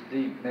into this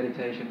deep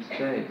meditation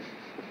state.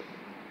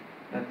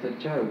 That's a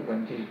joke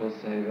when people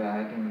say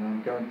that, and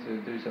I'm going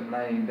to do some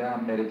laying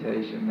down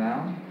meditation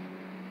now.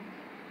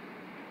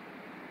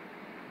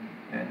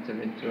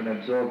 Enter into an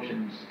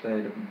absorption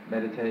state of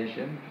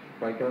meditation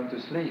by going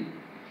to sleep.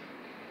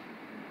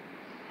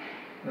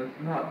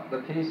 That's not the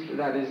peace.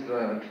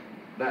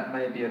 That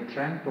may be a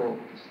tranquil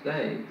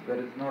state, but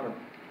it's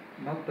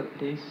not the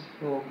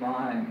peaceful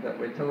mind that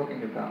we're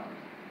talking about.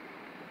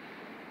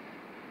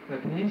 The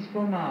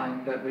peaceful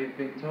mind that we've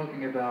been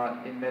talking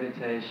about in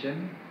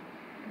meditation,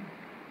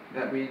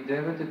 that we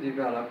endeavor to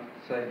develop,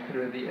 say,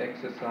 through the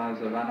exercise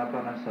of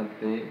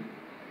anapanasati,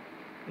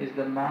 is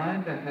the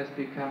mind that has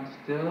become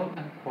still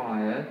and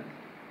quiet,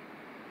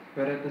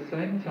 but at the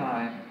same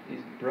time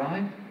is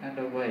bright and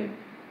awake.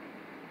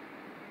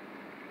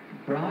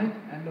 Bright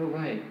and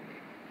awake.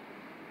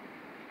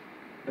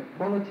 The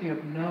quality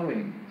of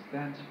knowing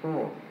stands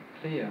forth,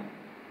 clear.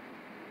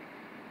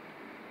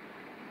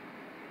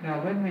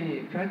 Now when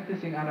we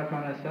practicing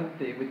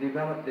anapanasati, we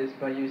develop this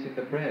by using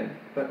the breath,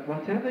 but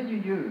whatever you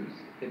use,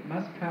 it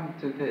must come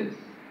to this,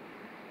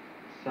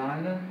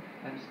 silent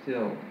and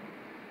still,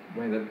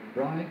 where the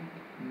bright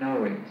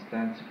knowing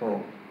stands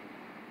forth.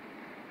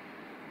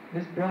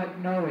 This bright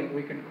knowing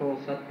we can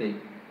call sati,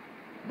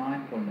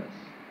 mindfulness,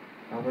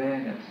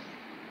 awareness,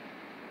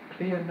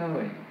 clear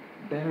knowing,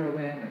 bare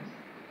awareness.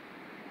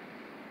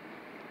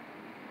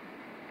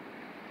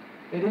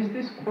 It is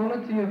this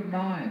quality of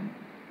mind,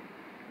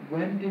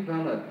 when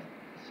developed,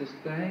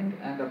 sustained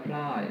and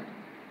applied,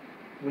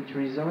 which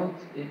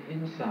results in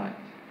insight,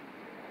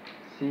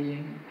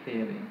 seeing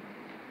clearly,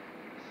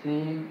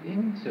 seeing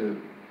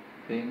into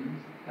things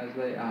as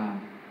they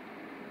are.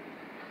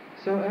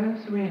 So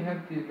as we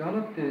have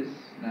developed this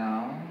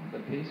now, the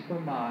peaceful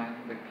mind,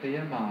 the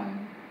clear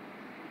mind,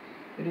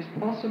 it is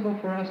possible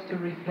for us to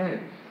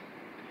reflect.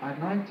 I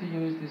like to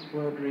use this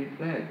word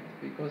reflect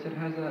because it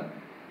has a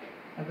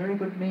very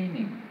good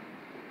meaning.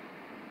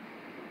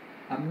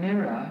 A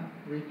mirror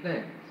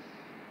reflects.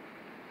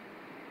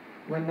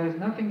 When there's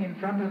nothing in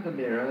front of the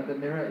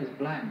mirror is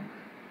blank,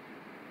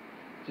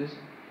 just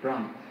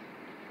bright.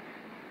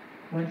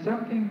 When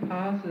something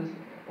passes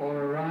or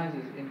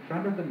arises in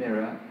front of the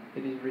mirror,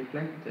 it is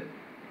reflected.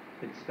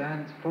 It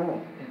stands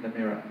forth in the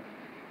mirror.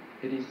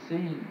 It is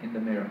seen in the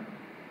mirror.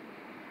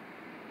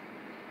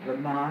 The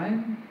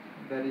mind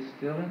that is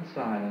still and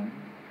silent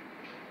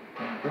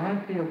and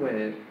brightly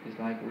aware is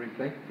like a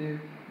reflective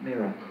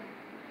mirror.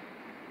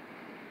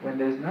 When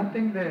there's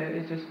nothing there,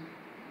 it's just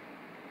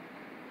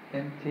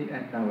empty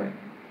and knowing.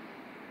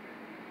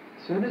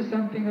 As soon as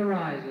something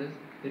arises,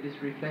 it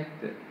is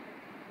reflected.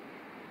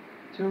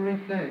 To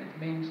reflect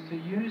means to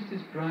use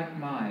this bright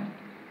mind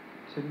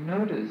to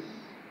notice,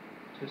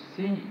 to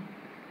see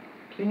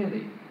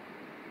clearly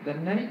the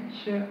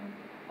nature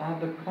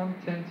of the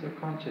contents of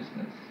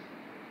consciousness,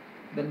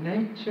 the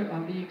nature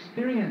of the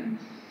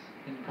experience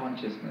in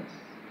consciousness,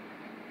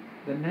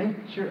 the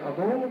nature of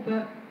all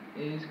that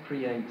is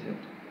created.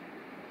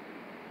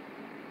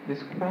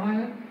 This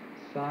quiet,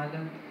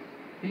 silent,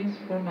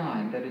 peaceful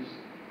mind that is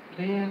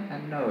clear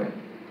and knowing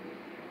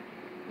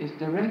is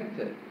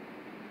directed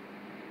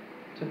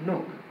to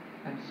look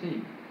and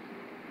see.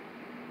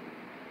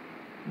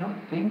 Not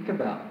think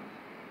about.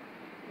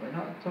 We're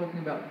not talking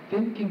about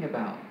thinking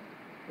about.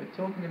 We're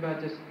talking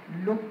about just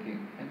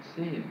looking and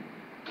seeing.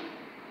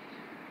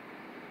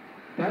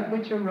 That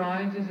which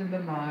arises in the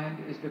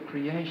mind is the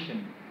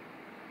creation.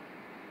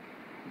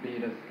 Be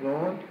it a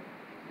thought,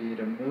 be it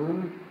a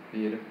mood,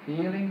 be it a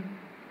feeling,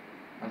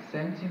 a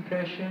sense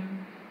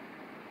impression,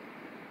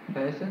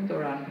 pleasant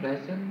or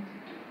unpleasant,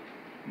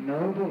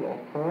 noble or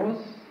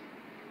coarse,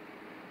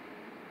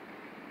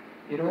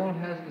 it all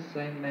has the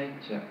same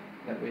nature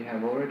that we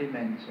have already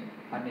mentioned,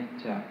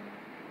 anicca.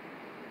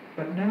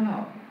 But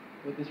now,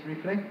 with this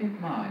reflective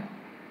mind,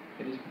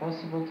 it is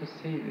possible to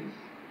see this.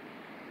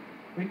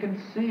 We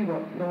can see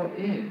what thought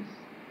is.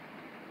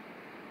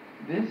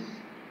 This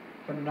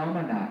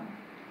phenomena,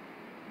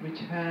 which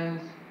has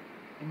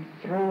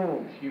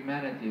enthralled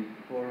humanity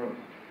for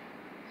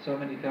so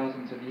many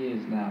thousands of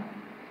years now.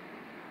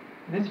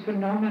 This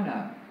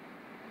phenomena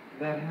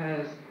that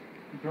has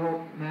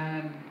brought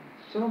man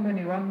so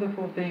many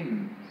wonderful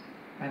things,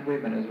 and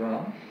women as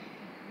well.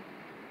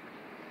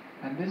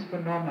 And this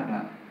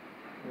phenomena,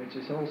 which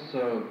has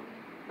also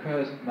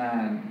cursed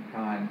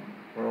mankind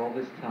for all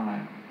this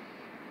time.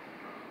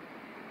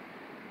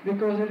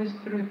 Because it is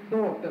through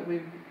thought that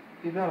we've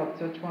developed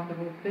such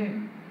wonderful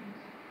things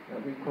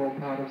that we call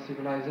part of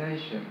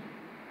civilization.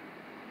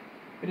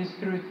 It is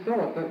through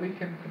thought that we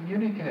can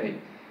communicate,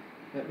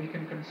 that we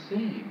can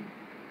conceive.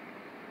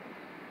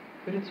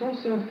 But it's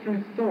also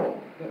through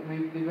thought that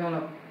we've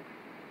developed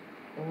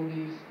all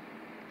these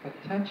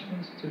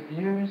attachments to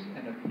views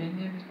and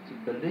opinions,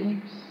 to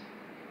beliefs,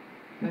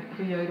 that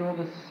create all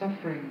the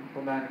suffering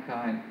for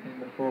mankind in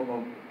the form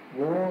of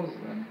wars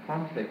and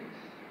conflicts.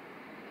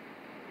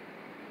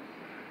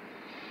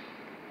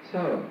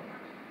 So,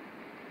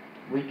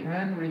 we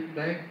can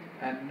reflect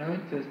and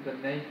notice the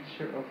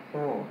nature of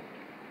thought.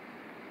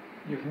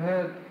 You've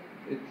heard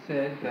it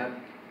said that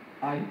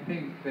I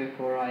think,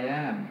 therefore I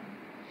am.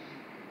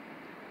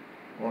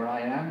 Or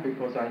I am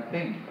because I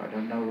think. I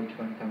don't know which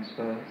one comes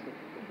first.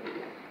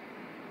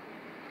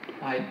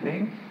 I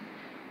think,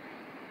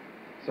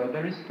 so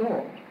there is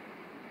thought.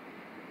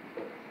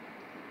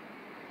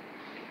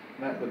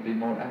 That would be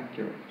more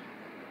accurate.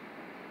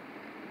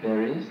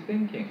 There is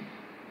thinking.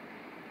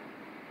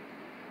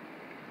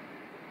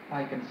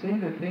 I can see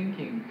the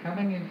thinking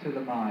coming into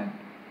the mind,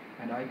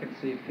 and I can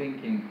see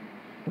thinking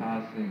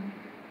passing.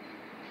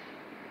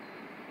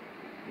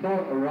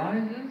 Thought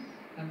arises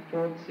and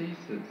thought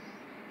ceases.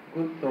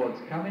 Good thoughts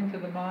come into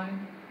the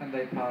mind and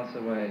they pass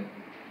away.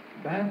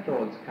 Bad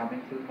thoughts come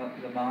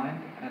into the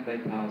mind and they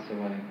pass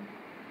away.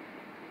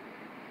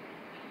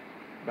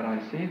 But I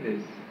see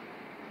this.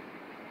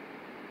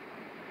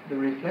 The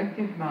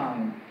reflective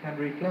mind can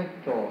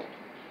reflect thought,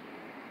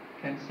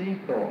 can see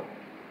thought.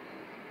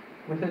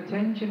 With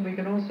attention we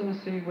can also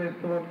see where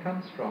thought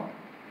comes from,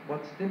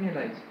 what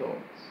stimulates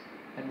thoughts,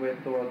 and where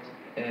thoughts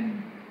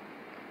end.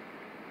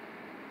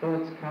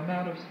 Thoughts come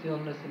out of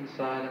stillness and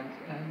silence,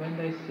 and when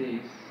they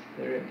cease,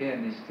 there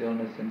again is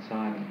stillness and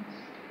silence.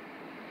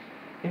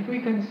 If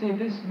we can see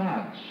this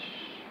much,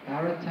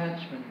 our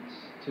attachments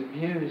to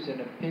views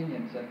and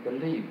opinions and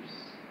beliefs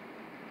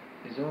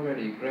is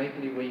already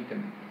greatly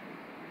weakened.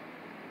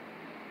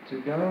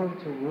 To go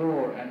to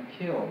war and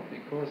kill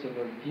because of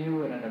a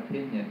view and an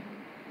opinion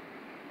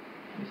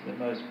is the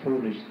most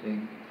foolish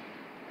thing.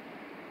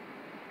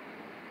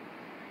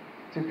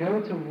 To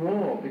go to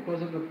war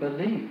because of a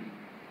belief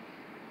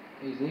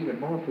is even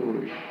more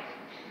foolish.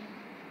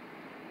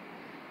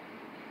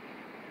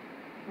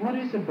 What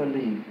is a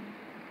belief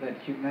that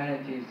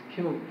humanity is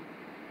killed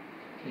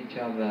each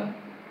other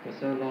for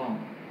so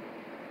long.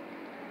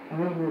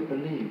 However, a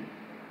belief.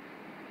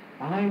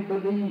 I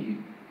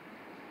believe.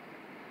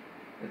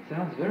 It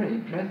sounds very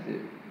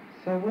impressive.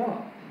 So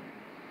what?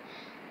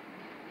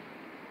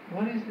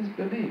 What is this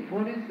belief?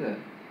 What is it?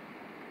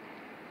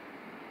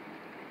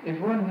 If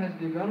one has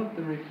developed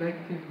a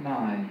reflective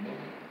mind,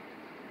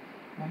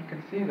 one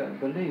can see that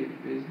belief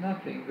is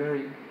nothing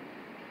very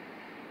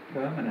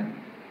permanent,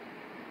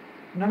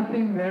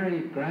 nothing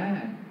very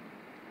grand.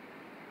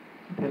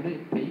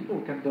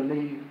 People can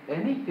believe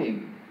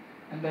anything,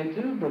 and they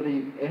do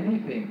believe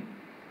anything.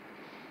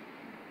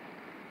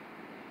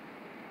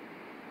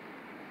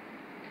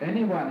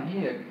 Anyone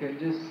here can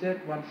just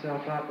set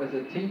oneself up as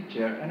a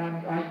teacher, and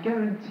I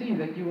guarantee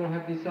that you will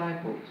have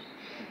disciples.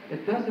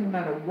 It doesn't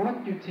matter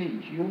what you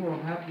teach, you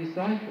will have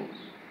disciples.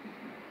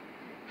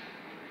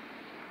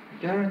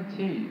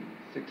 Guarantee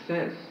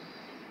success.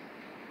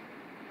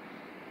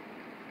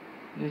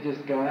 You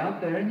just go out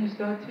there and you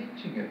start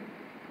teaching it.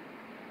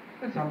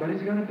 And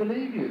somebody's going to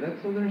believe you.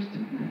 That's all there is to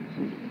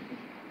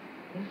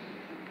it.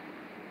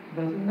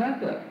 Doesn't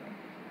matter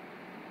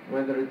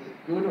whether it's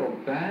good or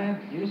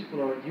bad,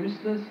 useful or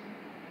useless.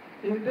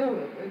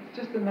 It's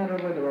just a matter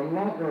of whether a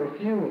lot or a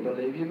few will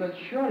believe you, but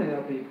surely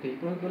there'll be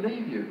people who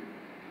believe you.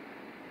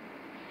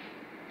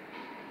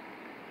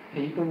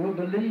 People will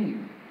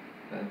believe.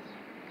 That's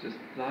just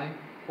like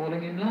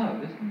falling in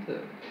love, isn't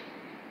it?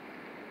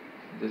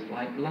 Just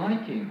like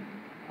liking.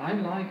 I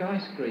like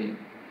ice cream.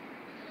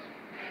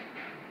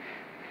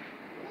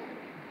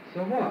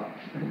 So what?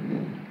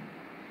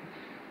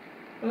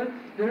 Well,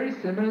 it's very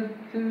similar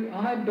to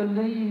I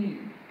believe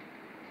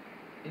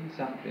in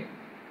something.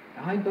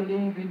 I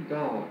believe in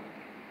God.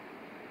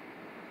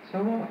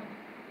 So what?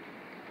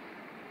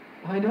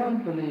 I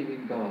don't believe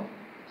in God.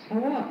 So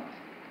what?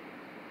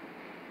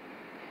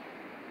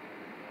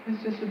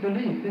 It's just a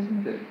belief,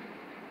 isn't it?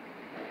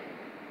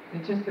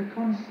 It's just a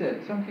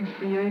concept, something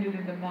created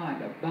in the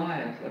mind, a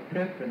bias, a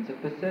preference, a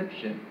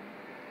perception,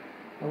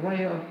 a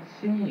way of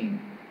seeing,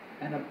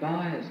 and a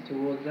bias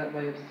towards that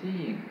way of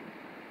seeing.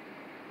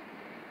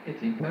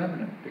 It's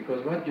impermanent,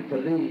 because what you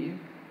believe,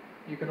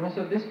 you can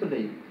also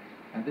disbelieve,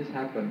 and this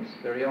happens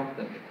very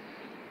often.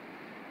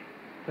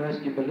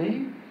 First you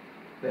believe,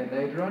 then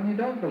later on you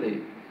don't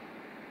believe.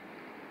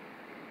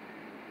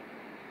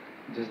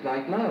 Just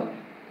like love.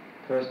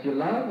 First you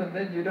love, and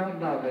then you don't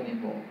love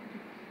anymore.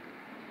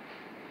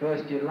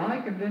 First you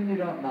like, and then you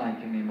don't like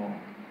anymore.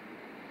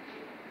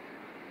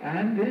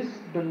 And this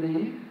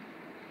belief,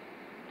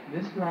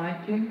 this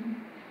liking,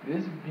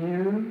 this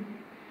view,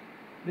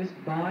 this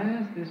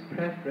bias, this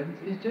preference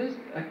is just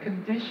a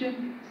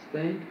conditioned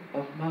state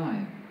of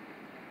mind.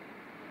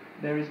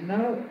 There is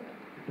no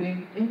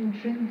thing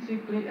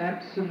intrinsically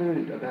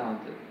absolute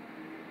about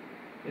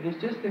it. It is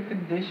just a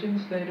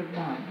conditioned state of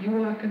mind.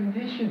 You are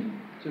conditioned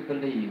to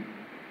believe.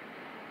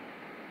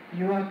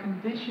 You are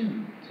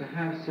conditioned to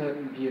have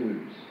certain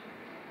views.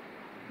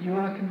 You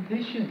are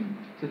conditioned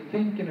to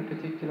think in a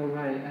particular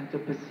way and to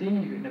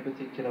perceive in a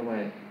particular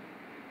way.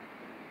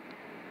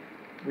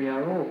 We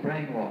are all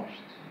brainwashed.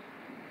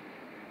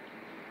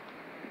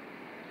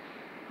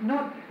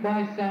 Not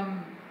by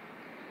some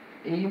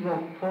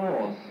evil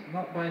force,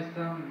 not by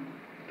some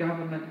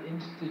government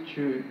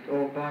institute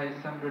or by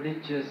some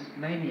religious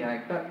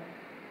maniac, but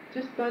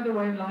just by the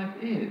way life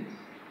is.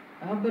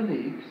 Our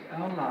beliefs,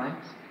 our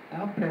likes,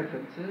 our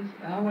preferences,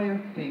 our way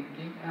of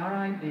thinking, our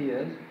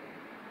ideas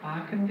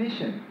are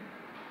conditioned.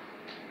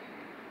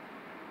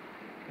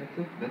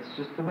 That's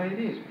just the way it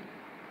is.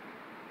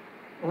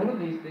 All of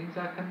these things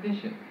are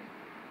conditioned.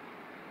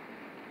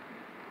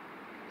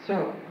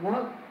 So,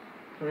 what,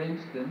 for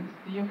instance,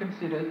 do you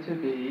consider to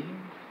be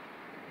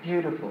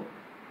beautiful?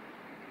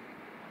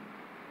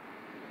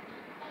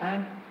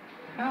 And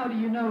how do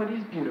you know it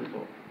is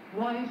beautiful?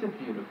 Why is it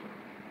beautiful?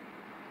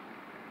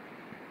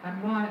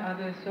 And why are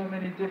there so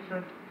many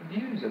different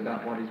views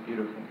about what is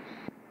beautiful?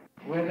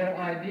 Where their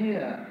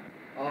idea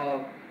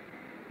of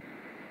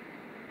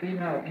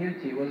female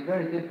beauty was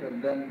very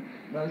different than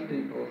most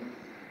people's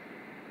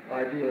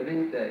idea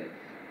these days.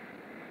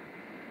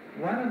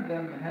 One of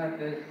them had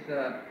this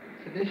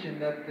tradition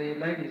that the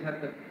ladies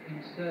had to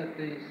insert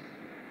these,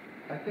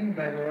 I think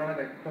they were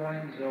either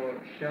coins or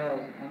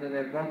shells under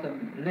their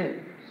bottom lip,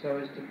 so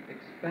as to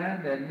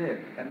expand their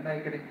lip and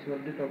make it into a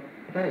little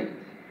plate,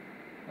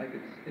 like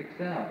it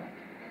sticks out.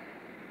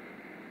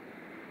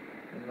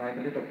 It's like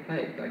a little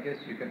plate, I guess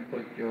you can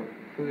put your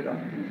food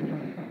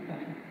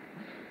on.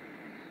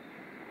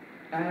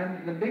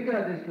 And the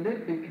bigger this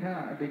lip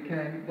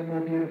became, the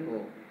more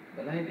beautiful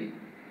the lady.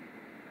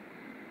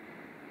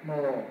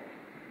 More,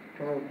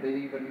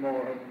 probably even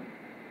more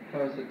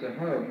closer to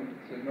home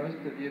to most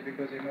of you,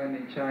 because you learn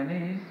in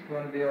Chinese,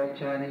 one of the old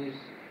Chinese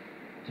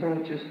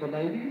tortures for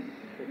ladies,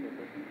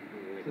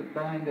 to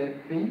bind their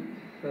feet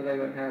so they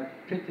would have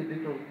pretty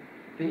little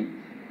feet.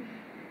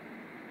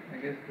 I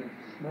guess the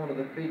smaller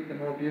the feet, the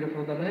more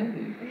beautiful the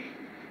lady.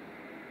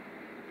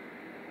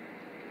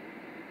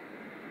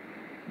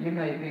 You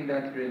may think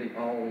that's really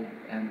old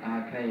and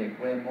archaic.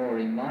 We're more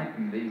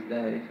enlightened these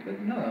days,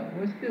 but no,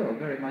 we're still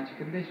very much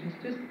conditioned.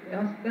 It's just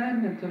our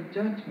standards of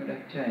judgment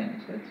have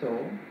changed, that's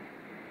all.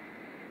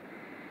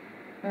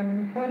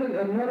 And quite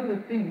a lot of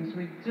the things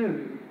we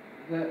do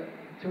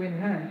to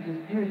enhance this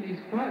beauty is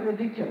quite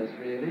ridiculous,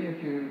 really.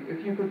 If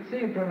you could see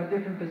it from a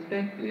different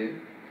perspective,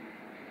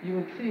 you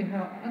would see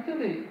how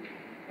utterly,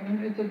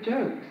 it's a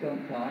joke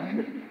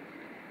sometimes.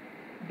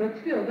 But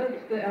still,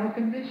 that's our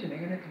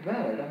conditioning, and it's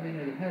valid.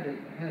 It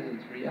has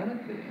its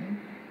reality.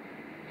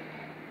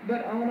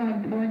 But all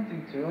I'm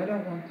pointing to, I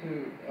don't want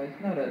to,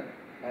 it's not a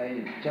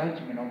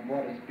judgment on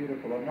what is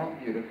beautiful or not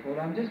beautiful.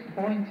 I'm just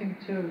pointing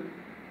to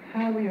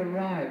how we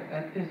arrive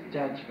at this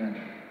judgment,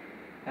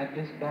 at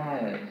this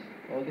bias,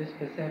 or this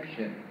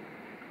perception.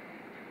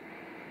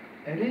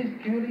 It is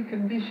purely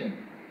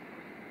conditioned.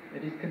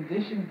 It is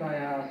conditioned by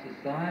our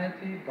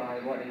society, by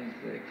what is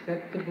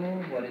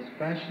acceptable, what is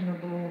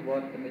fashionable,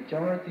 what the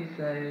majority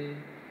say,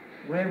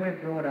 where we're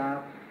brought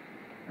up,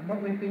 and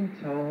what we've been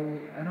told,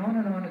 and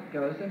on it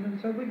goes. And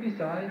so we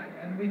decide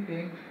and we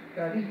think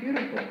that is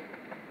beautiful.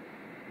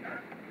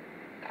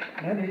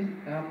 That is,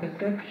 our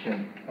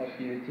perception of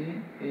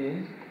beauty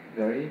is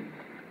very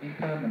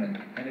impermanent,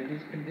 and it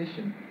is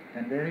conditioned,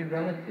 and very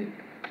relative,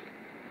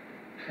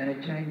 and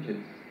it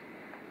changes.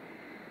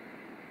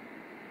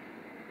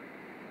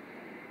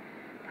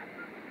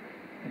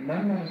 In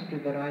one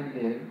monastery that I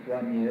lived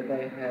one year,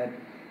 they had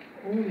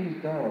all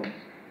these dogs,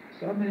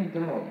 so many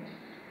dogs.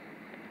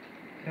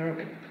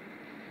 Terrible.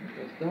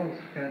 Because dogs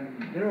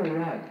they're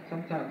alright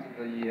sometimes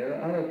of the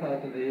year, other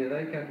parts of the year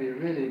they can be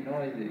really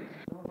noisy.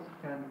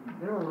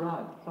 They're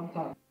alright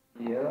sometimes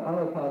of the year,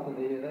 other parts of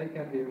the year they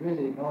can be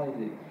really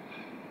noisy.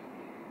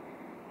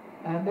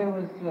 And there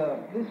was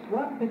this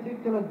one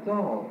particular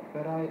dog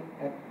that I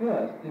at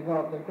first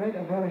developed a great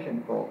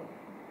aversion for.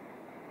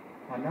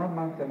 I know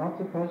monks are not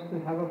supposed to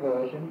have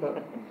aversion,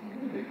 but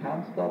we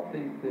can't stop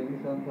these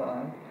things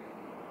sometimes.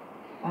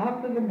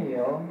 After the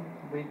meal,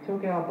 we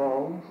took our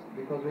bowls,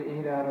 because we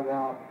eat out of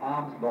our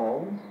alms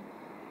bowls.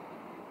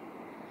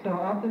 So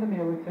after the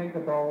meal, we take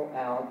the bowl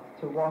out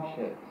to wash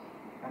it.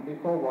 And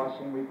before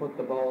washing, we put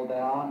the bowl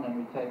down and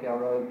we take our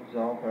robes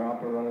off, our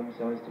upper robes,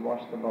 so as to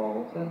wash the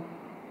bowls. And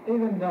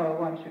even though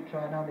one should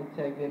try and only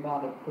take the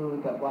amount of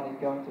food that one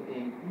is going to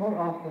eat, more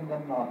often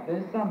than not,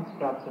 there's some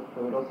scraps of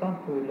food or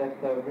some food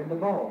left over in the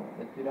bowl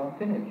that you don't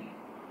finish.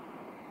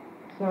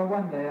 So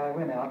one day I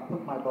went out,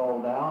 put my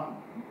bowl down,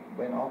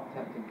 went off,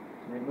 had to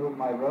remove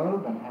my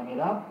robe and hang it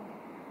up,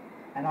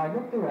 and I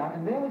looked around,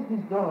 and there was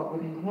this dog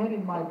with his head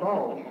in my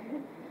bowl,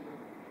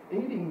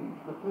 eating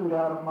the food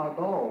out of my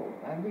bowl.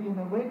 And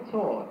we're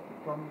taught,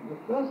 from the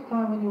first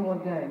time when you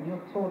ordain,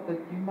 you're taught that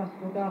you must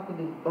look after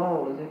this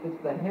bowl as if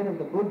it's the head of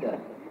the Buddha.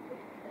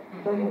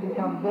 So you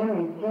become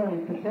very,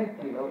 very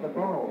protective of the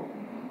bowl.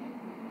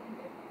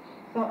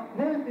 So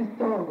there's this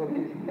dog with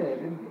his head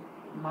in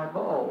my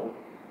bowl,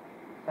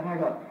 and I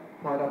got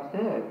quite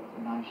upset,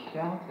 and I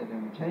shouted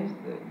and chased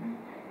it. And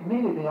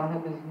immediately I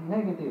had this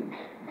negative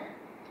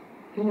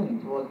feeling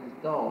towards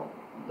this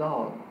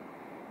dog.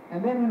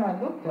 And then when I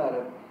looked at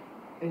it,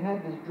 it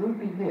had this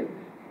droopy lip.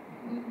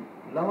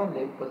 The lower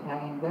lip was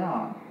hanging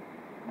down.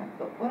 I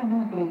thought, what an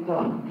ugly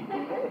dog.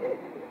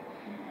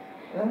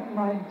 That's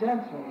my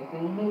judgment, you see,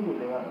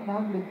 immediately, an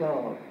ugly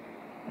dog.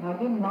 And I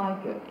didn't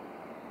like it.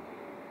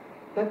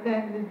 But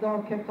then this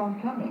dog kept on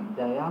coming,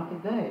 day after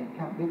day,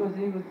 because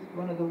he was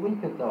one of the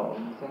weaker dogs,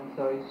 and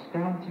so he's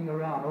scrounging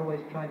around, always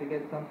trying to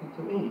get something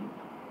to eat.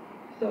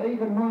 So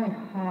even my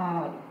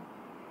hard,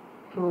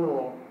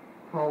 cruel,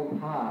 cold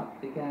heart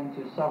began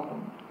to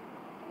soften.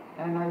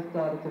 And I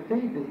started to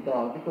feed this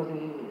dog, because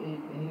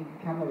he'd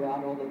come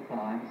around all the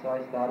time, so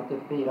I started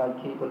to feed.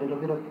 I'd keep a little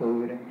bit of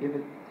food and give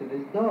it to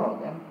this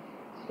dog. And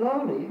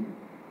slowly,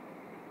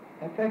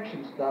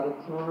 affection started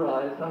to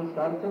arise. I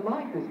started to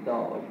like this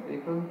dog.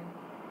 From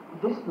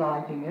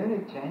disliking it,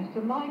 it changed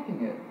to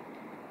liking it.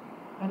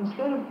 And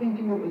instead of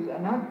thinking it was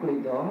an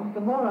ugly dog,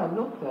 the more I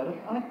looked at it,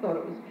 I thought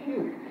it was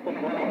cute.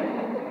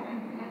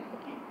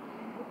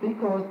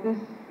 Because this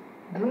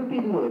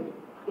droopy lip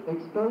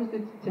exposed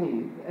its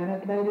teeth, and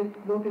it made it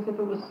look as if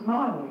it was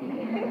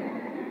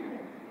smiling.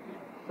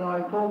 So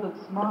I called it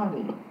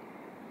Smiley.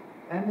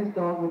 And this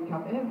dog would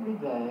come every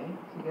day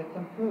to get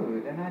some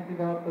food, and I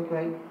developed a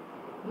great...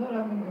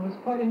 it was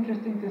quite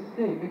interesting to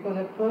see, because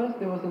at first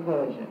there was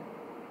aversion,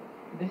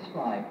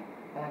 dislike,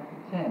 and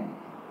contempt.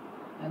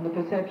 And the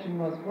perception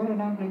was, what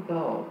an ugly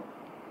dog.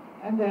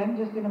 And then,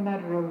 just in a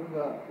matter of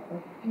a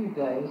few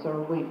days or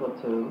a week or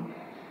two,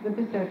 the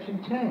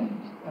perception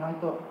changed. And I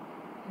thought,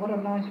 what a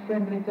nice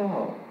friendly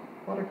dog.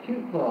 What a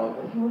cute dog.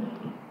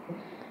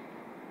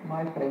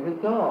 My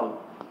favorite dog.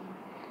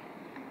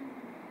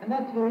 And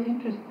that's very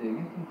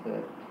interesting, isn't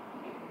it?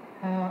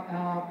 How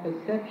our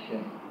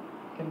perception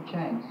can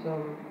change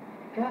so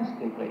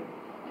drastically.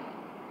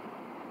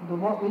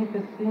 What we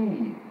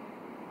perceive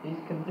is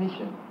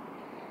conditioned.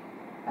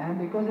 And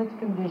because it's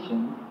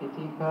conditioned, it's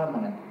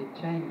impermanent,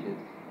 it changes.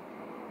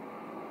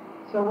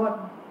 So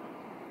what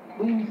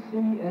we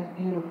see as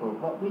beautiful,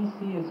 what we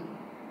see as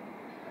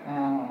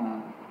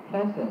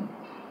pleasant,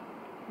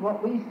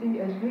 what we see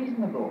as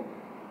reasonable.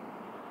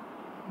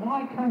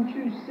 Why can't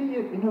you see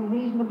it in a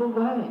reasonable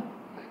way?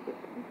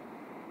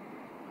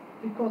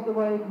 Because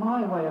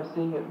my way of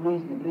seeing it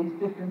reasonably is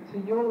different to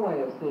your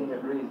way of seeing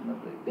it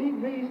reasonably. Be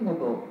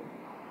reasonable,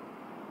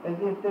 as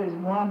if there is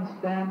one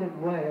standard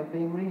way of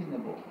being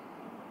reasonable.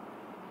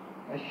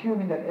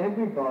 Assuming that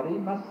everybody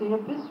must see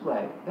it this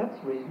way.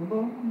 That's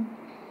reasonable.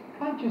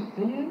 Can't you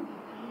see it?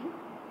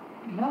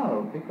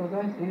 No, because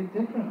I see it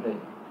differently.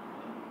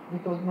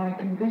 Because my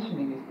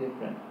conditioning is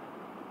different.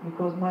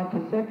 Because my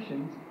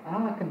perceptions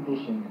are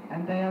conditioned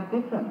and they are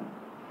different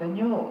than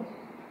yours.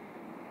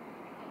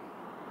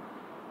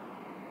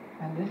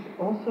 And this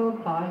also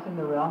applies in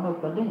the realm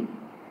of belief.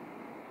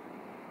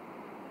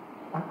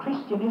 A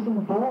Christian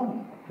isn't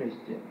born a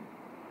Christian.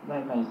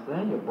 They may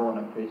say you're born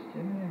a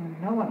Christian.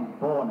 No one's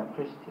born a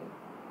Christian.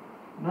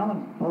 No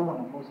one's born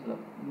a Muslim.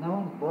 No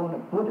one's born a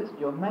Buddhist.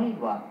 You're made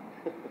one.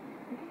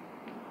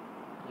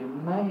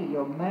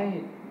 You're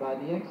made by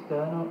the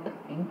external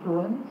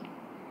influence,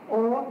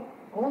 or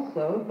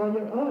also by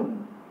your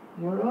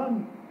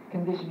own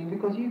conditioning,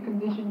 because you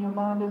condition your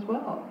mind as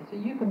well. So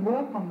you can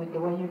work on the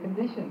way you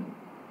condition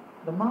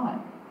the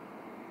mind.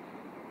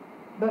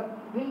 But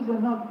there's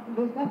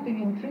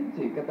nothing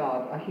intrinsic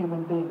about a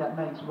human being that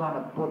makes one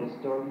a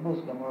Buddhist or a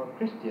Muslim or a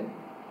Christian.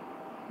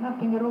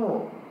 Nothing at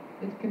all.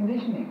 It's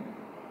conditioning.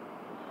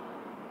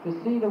 To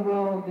see the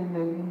world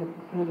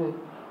through the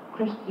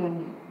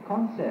Christian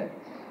concepts.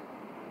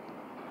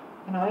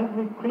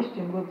 Every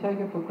Christian will take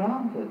it for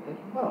granted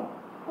that, well,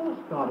 of course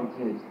God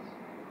exists.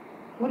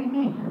 What do you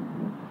mean?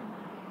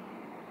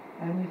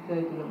 And you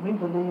say to them, we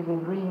believe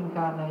in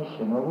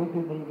reincarnation, or we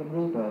believe in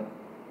rebirth.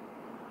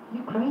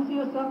 You crazy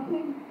or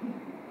something?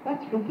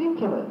 That's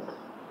ridiculous.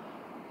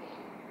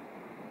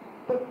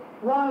 But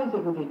why is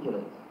it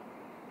ridiculous?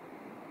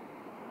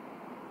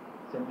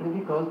 Simply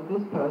because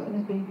this person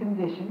is being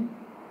conditioned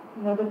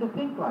never to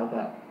think like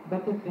that,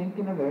 but to think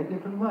in a very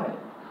different way.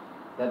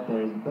 That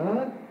there is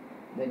birth,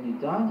 then you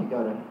die and you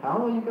go to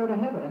hell or you go to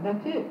heaven, and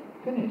that's it,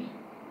 finished.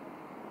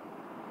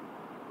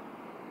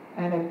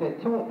 And if they're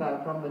taught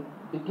that from the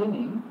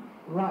beginning,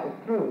 right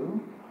through,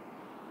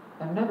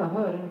 and never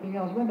heard anything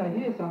else, when they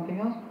hear something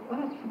else, well,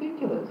 that's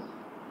ridiculous.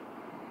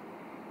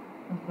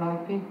 It's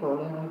like people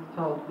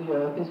told the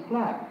earth is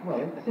flat. Well,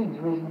 it seems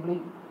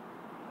reasonably,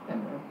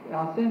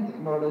 our senses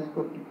more or less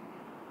could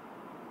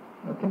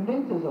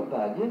convince us of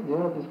that. Yes, the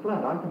earth is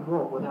flat. I can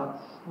walk without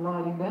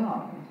sliding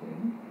down, you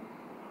see.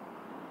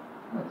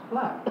 It's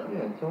flat.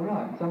 Yeah, it's all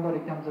right. Somebody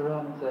comes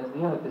around and says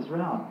the earth is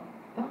round.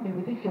 That'd be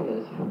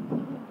ridiculous.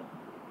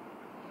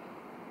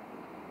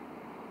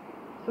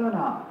 So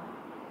now,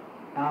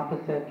 our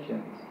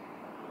perceptions,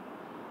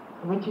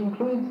 which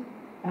includes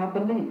our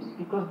beliefs,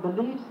 because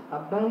beliefs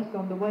are based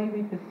on the way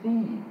we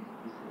perceive.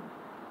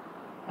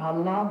 Our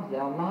loves,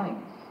 our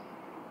likes,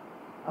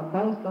 are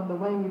based on the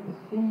way we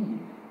perceive.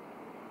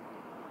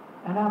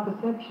 And our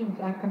perceptions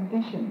are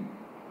conditioned.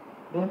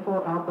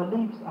 Therefore, our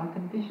beliefs are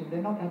conditioned.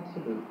 They're not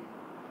absolute.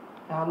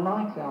 Our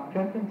likes, our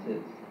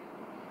preferences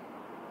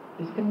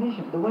is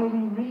conditioned. The way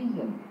we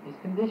reason is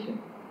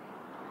conditioned.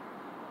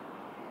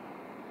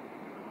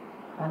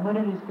 And when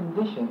it is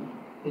conditioned,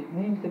 it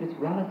means that it's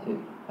relative.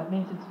 That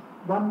means it's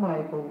one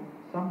way for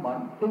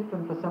someone,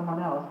 different for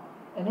someone else,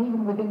 and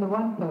even within the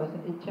one person,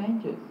 it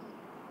changes.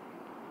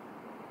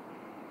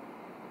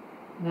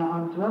 Now,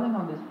 I'm dwelling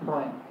on this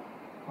point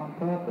on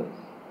purpose,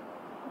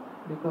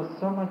 because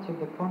so much of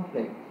the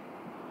conflict,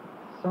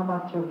 so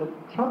much of the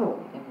trouble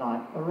in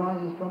life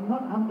arises from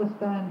not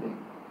understanding,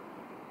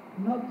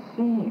 not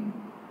seeing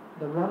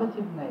the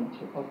relative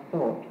nature of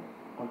thought,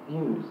 of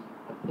views,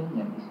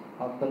 opinions,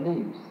 of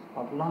beliefs,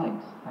 of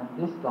likes and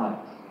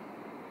dislikes,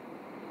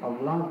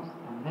 of loves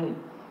and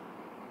hates.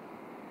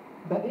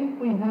 But if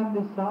we have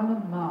this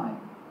silent mind,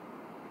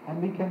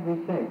 and we can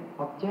reflect,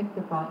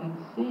 objectify and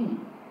see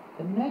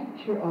the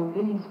nature of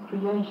these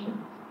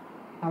creations,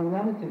 how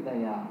relative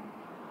they are,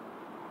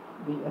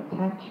 the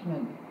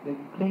attachment, the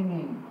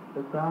clinging,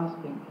 the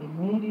grasping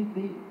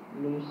immediately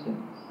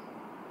loosens.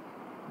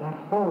 That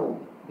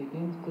hold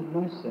begins to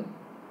loosen.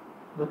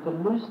 With the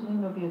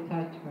loosening of the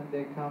attachment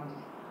there comes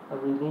a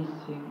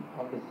releasing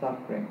of the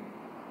suffering,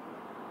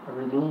 a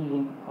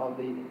relieving of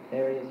the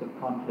areas of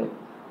conflict.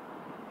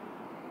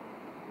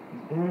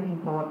 It's very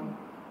important.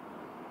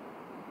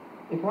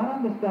 If one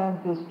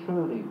understands this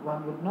truly,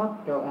 one would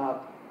not go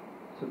out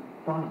to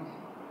fight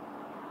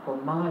for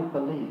my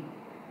belief.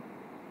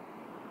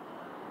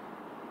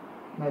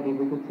 Maybe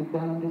we could sit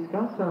down and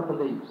discuss our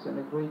beliefs and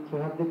agree to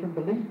have different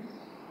beliefs.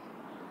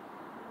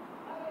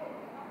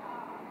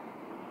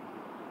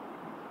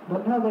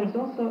 But now there's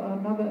also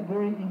another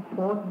very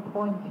important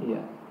point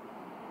here,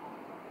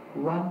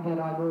 one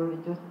that I've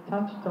already just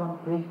touched on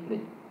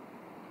briefly.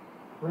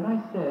 When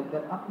I said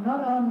that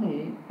not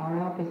only are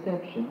our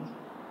perceptions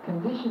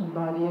conditioned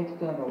by the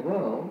external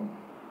world,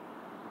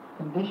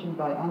 conditioned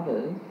by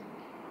others,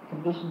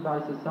 conditioned by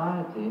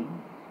society,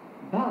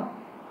 but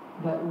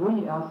that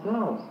we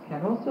ourselves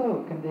can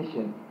also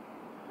condition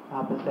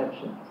our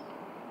perceptions.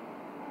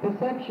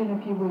 Perception,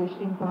 if you wish,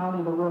 in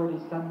Pali the word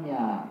is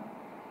sanya.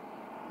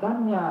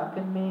 Sanya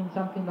can mean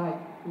something like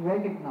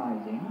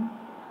recognizing,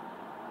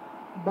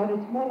 but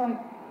it's more like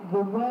the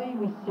way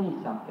we see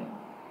something.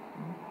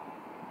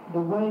 The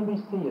way we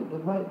see it, the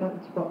way,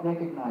 that's what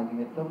recognizing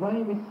it, the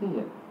way we see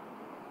it.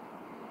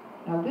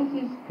 Now this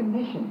is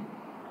conditioned,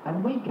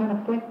 and we can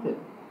affect it.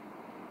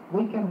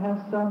 We can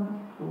have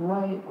some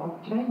way of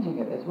changing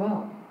it as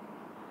well,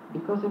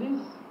 because it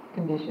is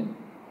conditioned,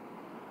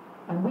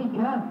 and we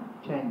can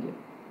change it.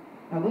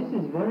 Now this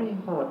is very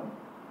important,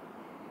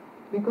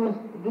 because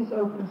this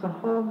opens a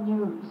whole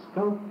new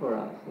scope for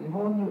us, a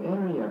whole new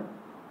area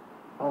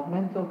of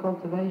mental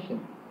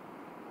cultivation.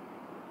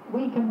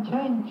 We can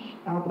change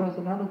our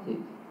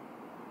personalities.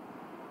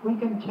 We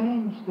can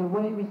change the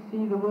way we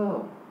see the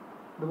world,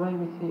 the way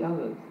we see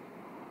others.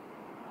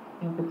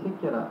 In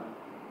particular,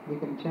 we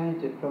can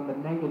change it from the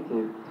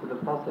negative to the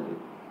positive.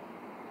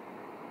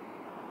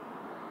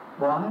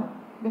 Why?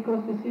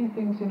 Because to see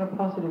things in a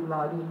positive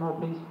light is more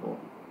peaceful,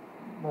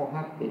 more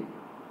happy,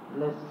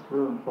 less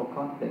room for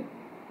conflict.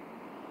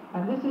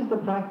 And this is the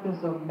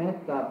practice of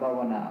metta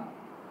bhavana.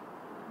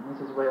 And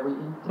this is where we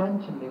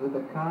intentionally, with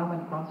a calm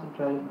and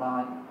concentrated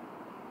mind,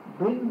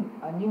 bring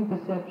a new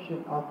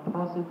perception of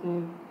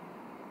positive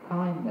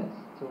kindness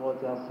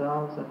towards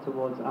ourselves and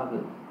towards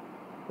others.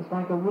 It's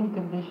like a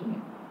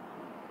reconditioning.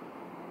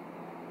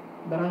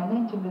 But I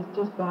mention this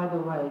just by the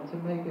way to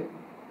make it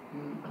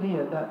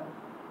clear that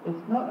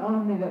it's not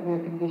only that we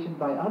are conditioned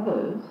by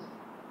others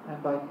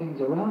and by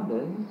things around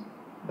us,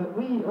 but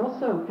we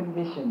also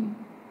condition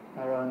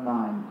our own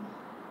minds,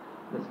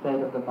 the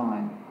state of the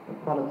mind, the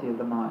quality of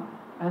the mind.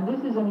 And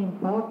this is an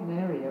important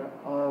area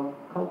of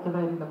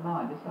cultivating the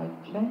mind. It's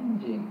like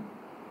changing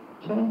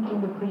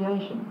the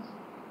creations,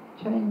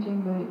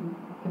 changing the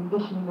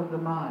conditioning of the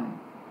mind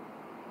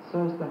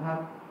so as to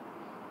have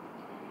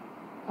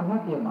a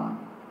happier mind,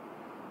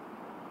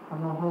 a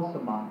more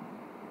wholesome mind.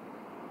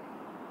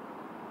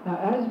 Now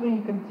as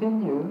we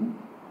continue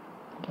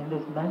in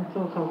this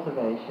mental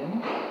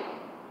cultivation,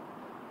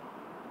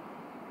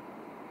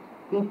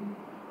 the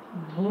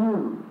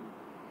view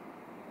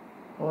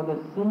or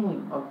the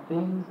seeing of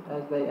things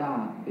as they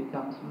are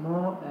becomes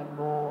more and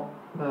more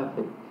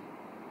perfect,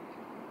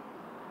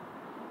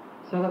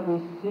 so that we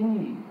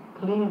see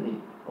clearly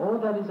all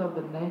that is of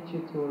the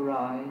nature to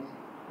arise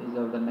is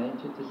of the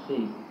nature to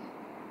cease.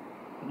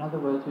 In other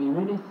words, we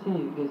really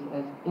see this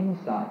as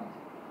insight.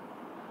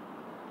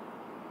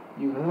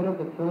 You heard of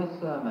the first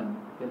sermon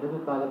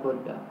delivered by the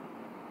Buddha,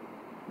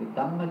 the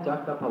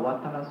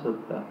Dhammacakkappavattana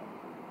Sutta.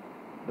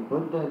 The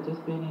Buddha had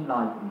just been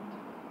enlightened,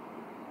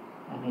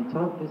 and he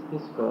taught this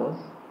discourse,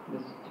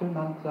 this 2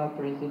 months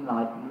after his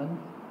enlightenment.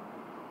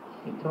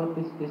 He taught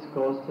this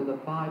discourse to the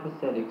 5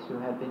 ascetics who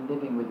had been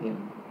living with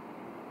him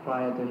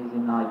prior to his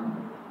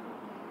enlightenment.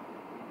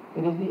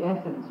 It is the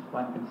essence,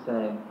 one can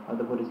say, of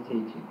the Buddha's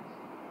teachings.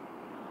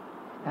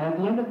 And at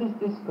the end of this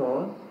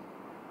discourse,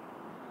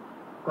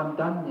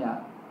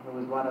 Kondanya, who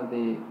was one of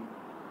the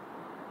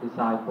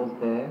disciples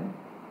there,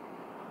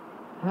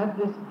 had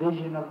this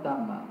vision of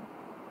Dhamma.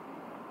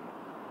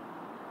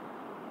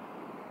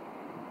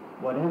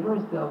 Whatever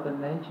is of the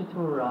nature to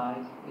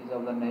arise is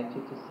of the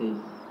nature to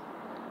cease.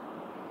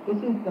 This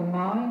is the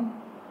mind,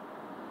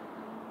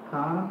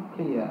 calm,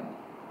 clear,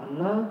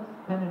 alert,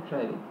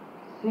 penetrating,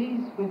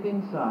 sees with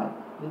insight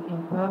the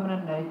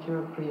impermanent nature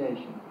of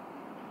creation.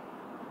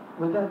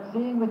 With that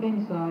seeing with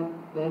insight,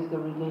 there's the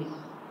release.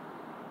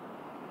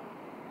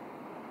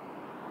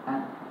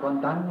 And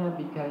Kondanya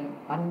became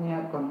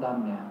Anya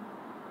Kondanya.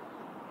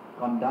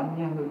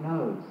 Kondanya who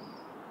knows.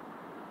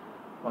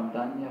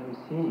 Kondanya who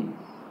sees.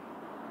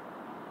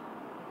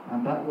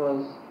 And that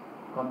was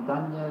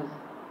Kondanya's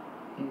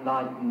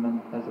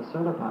enlightenment as a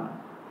Sotapanna.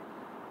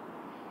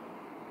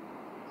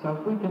 So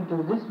if we can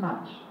do this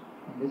much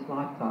in this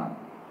lifetime,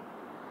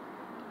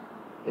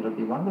 it'll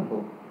be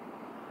wonderful.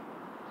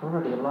 It's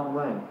already a long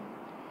way.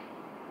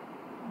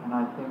 And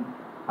I think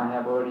I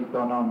have already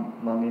gone on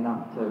long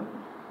enough too.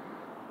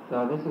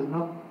 So this is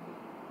not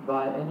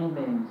by any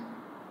means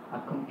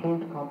a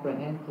complete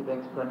comprehensive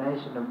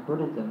explanation of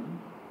Buddhism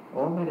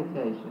or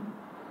meditation.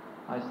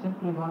 I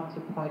simply want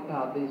to point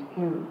out these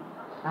few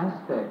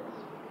aspects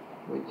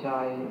which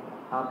I,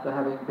 after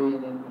having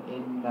been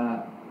in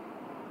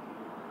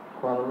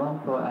Kuala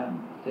Lumpur and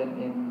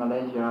then in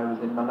Malaysia, I was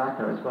in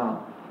Malacca as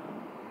well.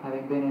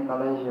 Having been in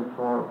Malaysia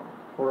for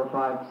 4 or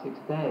 5, 6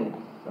 days,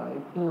 I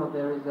feel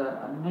there is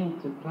a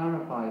need to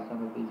clarify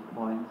some of these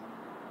points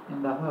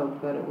in the hope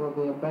that it will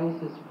be a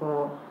basis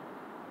for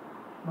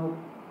more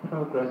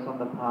progress on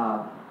the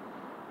path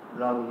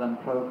rather than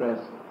progress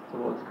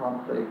towards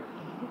conflict.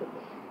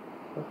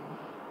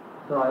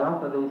 So I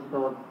offer these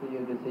thoughts to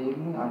you this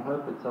evening. I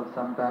hope it's of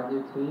some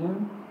value to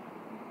you.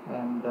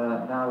 And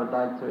now I would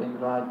like to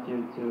invite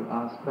you to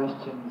ask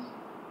questions,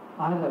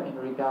 either in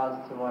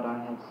regards to what I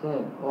have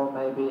said, or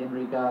maybe in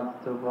regards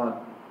to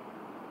what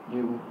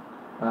you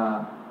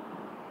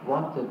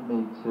wanted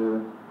me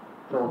to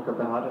talk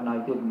about and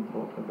I didn't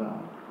talk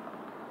about.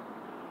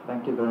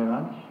 Thank you very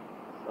much.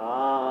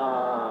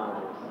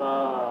 Sadhu,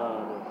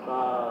 sadhu,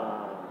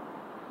 sadhu.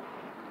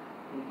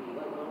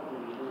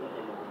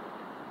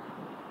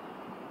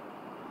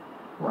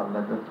 Well,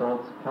 let the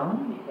thoughts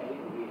come.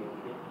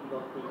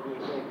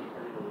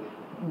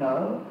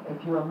 No,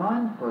 if you are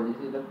mindful, you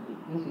see that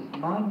this is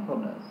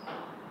mindfulness.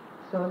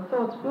 So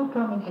thoughts will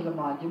come into the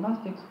mind. You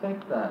must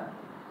expect that.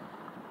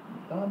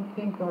 Don't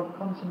think of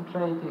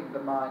concentrating the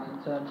mind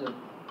in terms of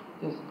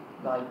just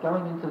like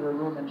going into the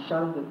room and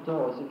shutting the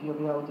doors. If you'll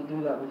be able to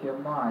do that with your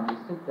mind, you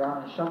sit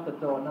down and shut the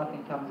door,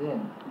 nothing comes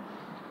in.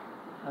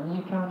 I mean,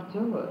 you can't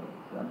do it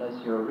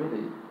unless you're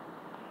really,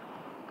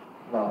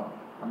 well,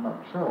 I'm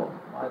not sure,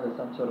 either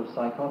some sort of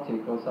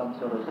psychotic or some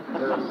sort of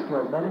very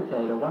skilled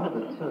meditator, one of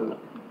the two.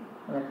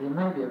 I mean, you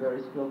may be a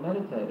very skilled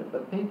meditator,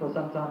 but people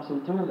sometimes who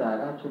do that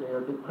actually are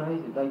a bit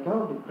crazy. They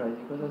go a bit crazy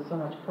because there's so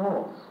much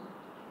force.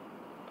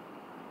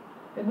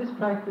 In this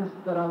practice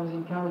that I was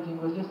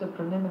encouraging was just a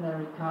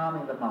preliminary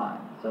calming the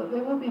mind. So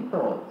there will be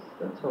thoughts,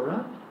 that's all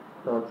right.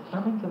 Thoughts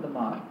come into the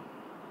mind.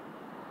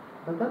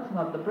 But that's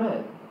not the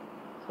bread.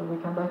 So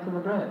we come back to the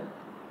bread.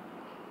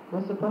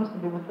 We're supposed to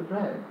be with the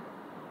bread.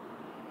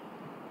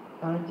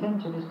 Our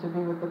intention is to be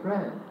with the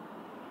bread.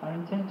 Our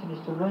intention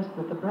is to rest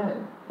with the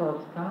bread.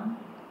 Thoughts come.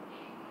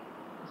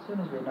 As soon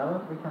as we know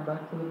it, we come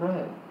back to the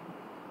bread.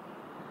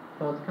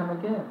 Thoughts come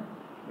again.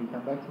 We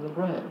come back to the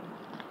bread.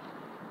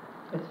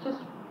 It's just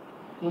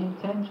the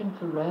intention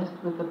to rest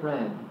with the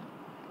bread.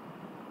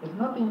 It's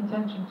not the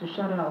intention to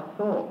shut out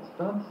thoughts.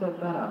 Don't set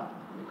that up,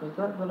 because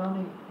that will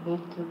only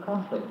lead to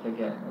conflict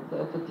again.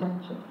 It's a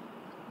tension.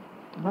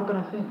 I'm not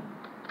going to think.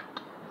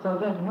 So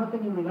then, how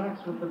can you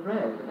relax with the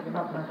bread if you're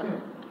not going to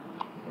think?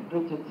 You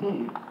grit your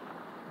teeth.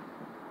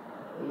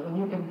 And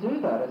you can do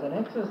that as an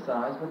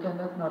exercise, but then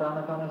that's not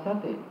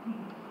anapanasati.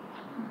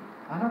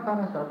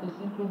 Anapanasati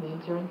simply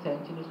means your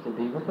intention is to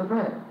be with the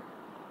bread.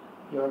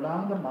 You're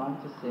allowing the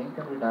mind to sink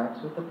and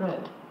relax with the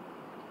breath.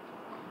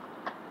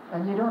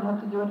 And you don't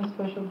have to do any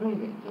special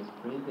breathing. Just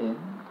breathe in.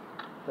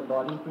 The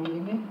body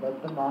breathing in.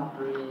 Let the mind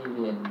breathe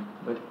in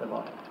with the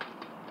body.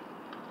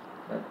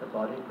 Let the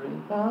body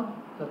breathe out.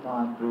 The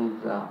mind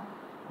breathes out.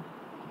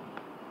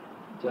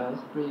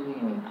 Just breathing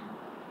in.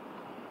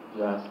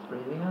 Just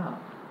breathing out.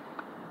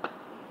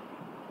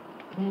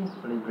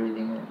 Peacefully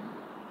breathing in.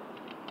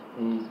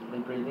 Peacefully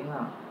breathing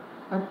out.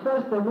 At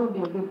first there will be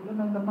a bit,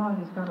 the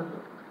mind is kind of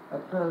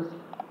at first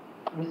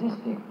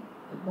resisting.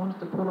 It wants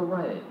to pull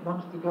away, it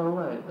wants to go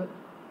away, but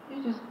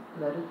you just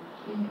let it,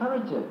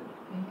 encourage it,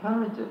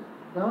 encourage it.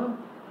 Don't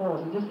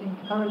force it, just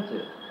encourage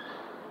it.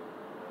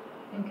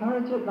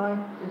 Encourage it like,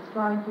 it's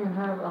like you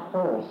have a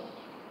horse,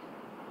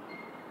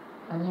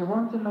 and you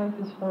want to make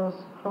this horse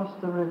cross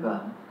the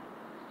river,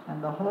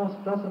 and the horse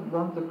doesn't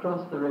want to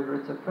cross the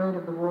river, it's afraid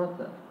of the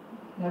water.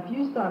 Now if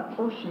you start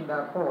pushing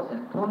that horse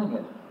and pulling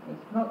it,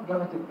 it's not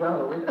going to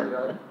go with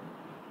you.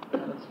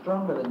 And it's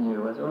stronger than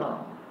you as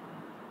well.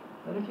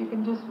 But if you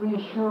can just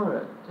reassure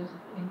it, just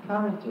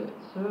encourage it,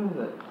 soothe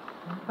it,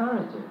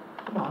 encourage it.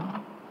 Come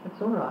on, it's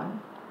all right.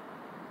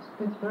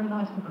 It's very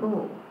nice and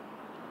cool.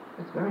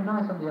 It's very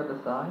nice on the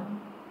other side.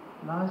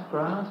 Nice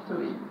grass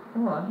to eat.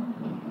 Come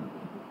on.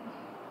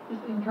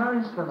 Just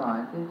encourage the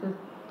mind. It's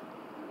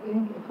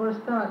just, for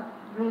a start,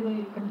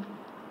 really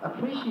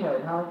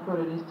appreciate how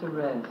good it is to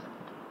rest,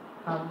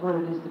 how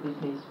good it is to be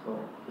peaceful,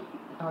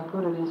 how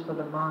good it is for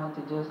the mind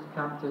to just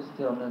come to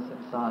stillness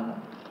and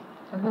silence.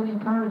 And then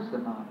encourage the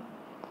mind.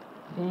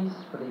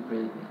 Peacefully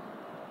breathing.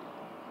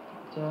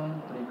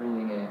 Gently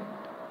breathing in.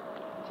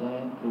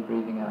 Gently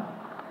breathing out.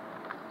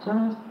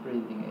 Just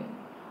breathing in.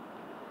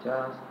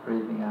 Just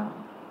breathing out.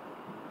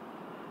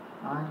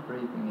 I'm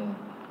breathing in.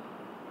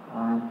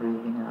 I'm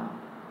breathing out.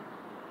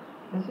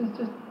 This is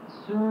just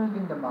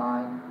soothing the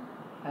mind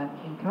and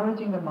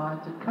encouraging the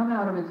mind to come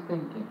out of its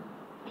thinking.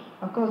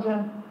 Of course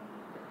then,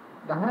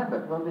 the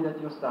habit will be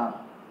that you'll start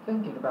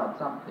thinking about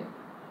something.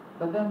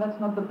 But then that's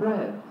not the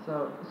breath.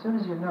 So as soon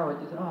as you know it,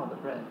 you say, oh,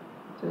 the breath.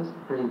 Just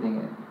breathing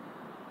in.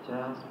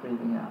 Just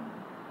breathing out.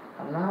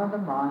 Allow the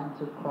mind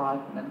to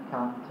quieten and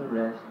come to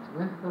rest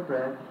with the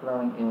breath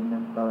flowing in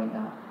and flowing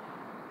out.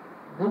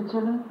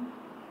 Vigilant,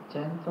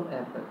 gentle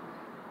effort.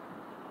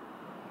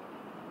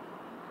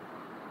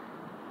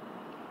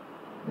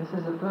 This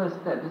is the first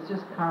step. It's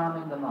just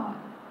calming the mind.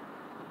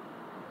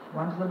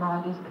 Once the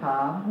mind is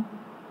calm,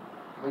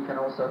 we can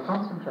also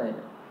concentrate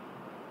it.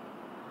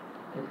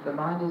 If the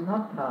mind is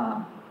not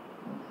calm,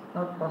 it's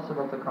not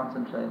possible to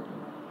concentrate.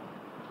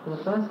 So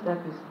the first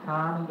step is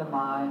calming the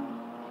mind,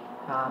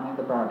 calming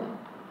the body.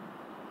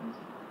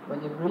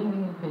 When you're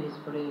breathing in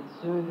peacefully,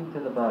 it's soothing to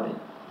the body.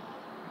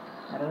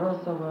 And it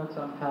also works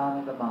on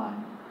calming the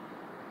mind.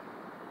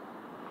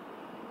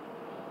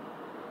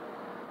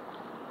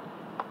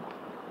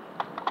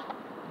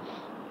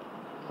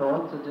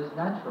 Thoughts are just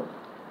natural.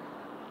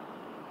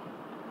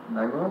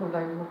 They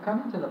will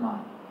come into the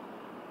mind.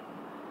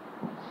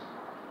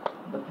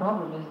 The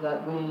problem is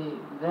that we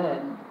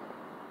then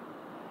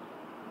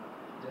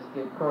just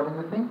get caught in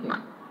the thinking.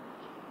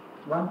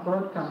 One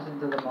thought comes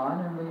into the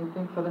mind and we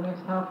think for the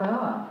next half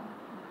hour.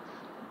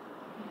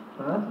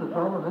 Well, that's the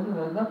problem, isn't it?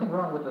 There's nothing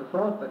wrong with the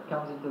thought that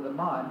comes into the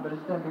mind, but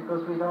it's then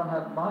because we don't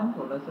have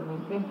mindfulness and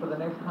we think for the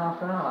next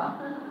half hour,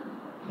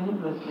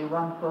 heedlessly,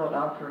 one thought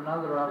after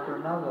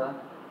another,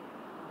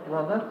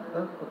 Well, that's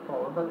the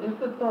problem. But if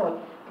the thought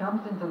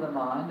comes into the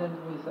mind and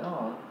we say,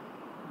 oh,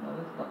 no,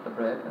 that's not the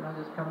breath, and I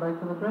just come back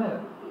to the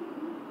breath.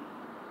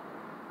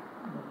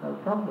 There's no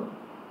problem.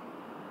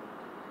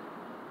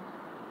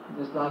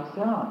 Just like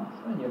sounds.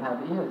 When you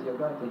have ears, you're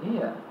going to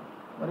hear.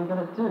 What are you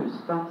going to do?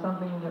 Stuff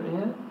something in your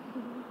ear?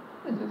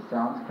 There's just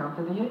sounds come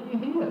to the ear, you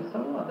hear. So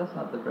what? That's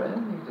not the breath.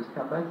 You just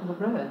come back to the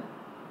breath.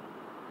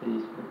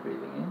 Peacefully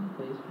breathing in,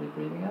 peacefully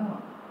breathing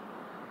out.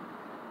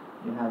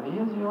 You have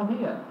ears, you'll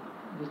hear.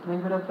 Just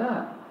leave it at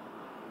that.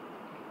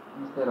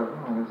 Instead of,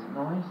 oh, this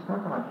noise, how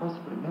can I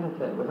possibly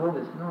meditate with all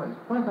this noise?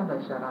 Why can't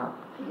I shut up?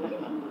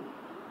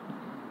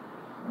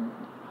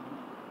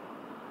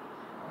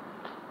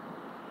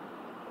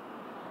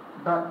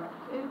 But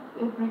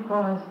it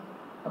requires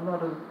a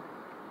lot of,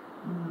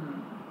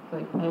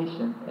 say,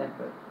 patient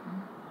effort,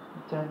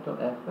 gentle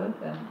effort,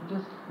 and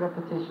just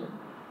repetition.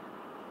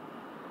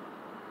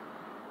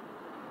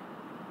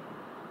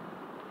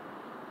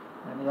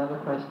 Any other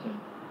question?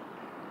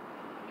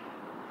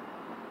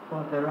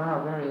 Well, there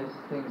are various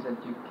things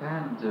that you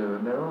can do,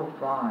 and they're all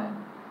fine.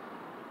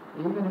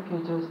 Even if you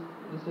just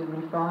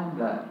refine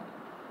that.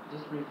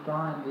 Just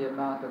refine the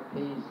amount of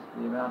peace,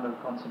 the amount of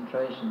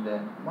concentration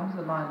there. Once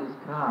the mind is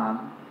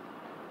calm,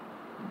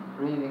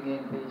 breathing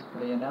in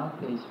peacefully and out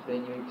peacefully,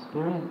 and you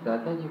experience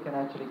that, then you can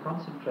actually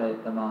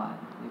concentrate the mind.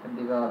 You can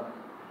develop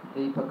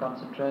deeper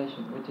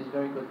concentration, which is a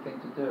very good thing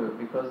to do,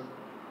 because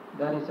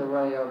that is a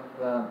way of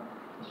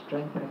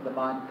strengthening the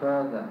mind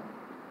further.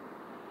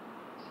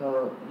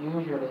 So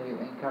usually you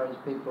encourage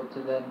people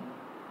to then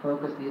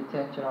focus the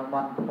attention on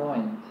one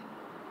point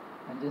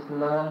and just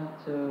learn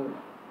to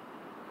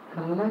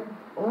collect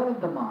all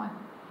of the mind,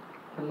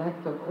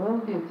 collect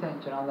all the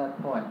attention on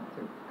that point,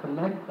 to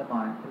collect the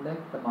mind,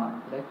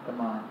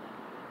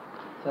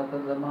 so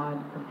that the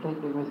mind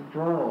completely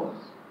withdraws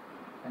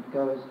and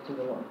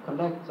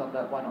collects on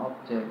that one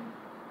object.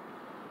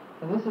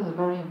 So this is a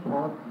very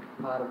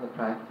important part of the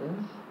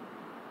practice,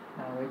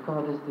 and we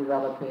call this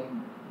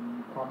developing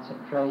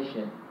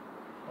concentration,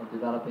 or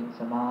developing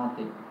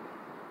samadhi.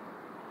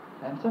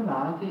 And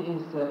samadhi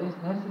is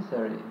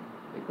necessary,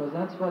 because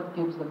that's what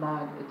gives the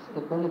mind its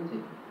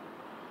stability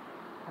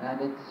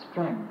and its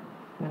strength,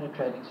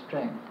 penetrating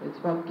strength. It's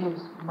what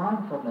gives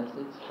mindfulness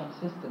its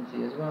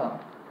consistency as well.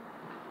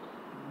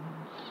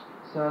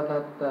 So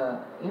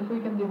that if we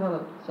can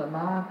develop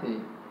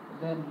samadhi,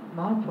 then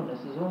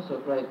mindfulness is also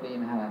greatly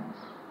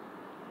enhanced.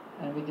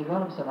 And we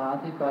develop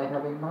samadhi by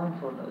having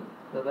mindfulness,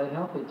 so they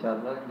help each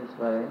other in this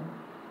way.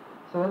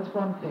 So that's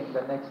one thing,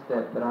 the next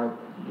step that I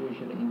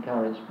usually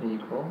encourage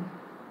people.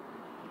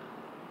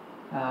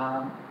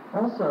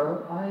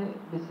 Also,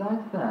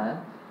 besides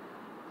that,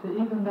 so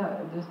even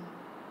that, just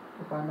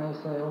if I may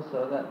say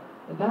also,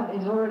 that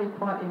is already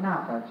quite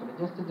enough actually,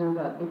 just to do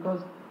that,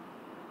 because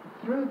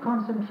through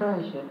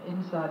concentration,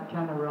 insight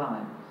can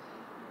arise.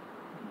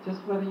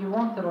 Just whether you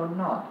want it or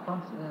not,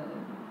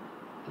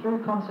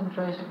 through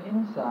concentration,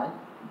 insight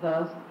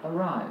does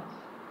arise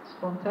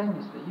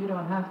spontaneously. You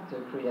don't have to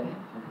create it.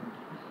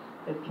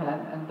 It can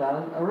and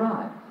does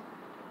arise.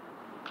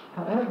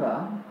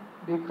 However,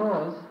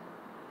 because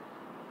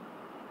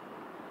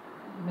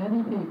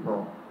many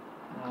people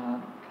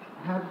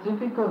have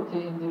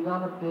difficulty in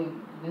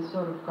developing this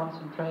sort of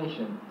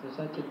concentration to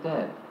such a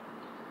depth,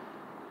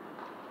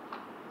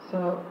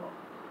 so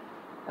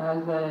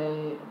as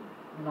an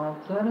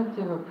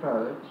alternative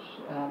approach,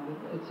 and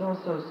it's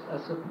also a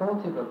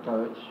supportive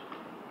approach,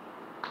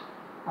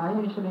 I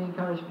usually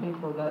encourage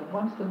people that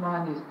once the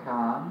mind is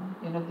calm,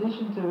 in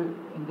addition to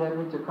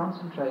endeavoring to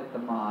concentrate the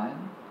mind,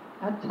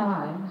 at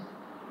times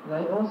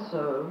they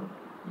also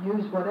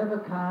use whatever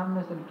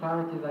calmness and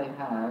clarity they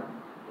have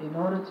in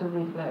order to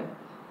reflect,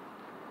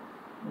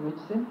 which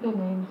simply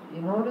means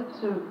in order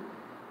to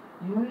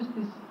use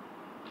this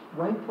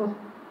wakeful,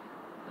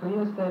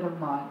 clear state of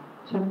mind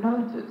to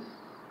notice,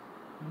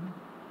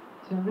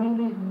 to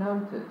really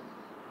notice.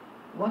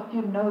 What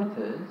you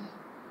notice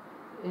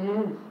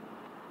is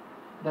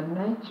the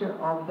nature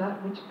of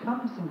that which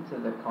comes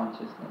into the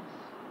consciousness,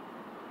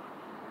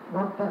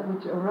 that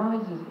which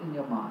arises in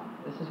your mind.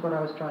 This is what I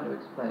was trying to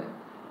explain.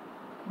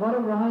 What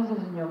arises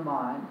in your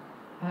mind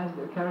has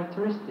the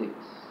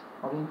characteristics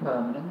of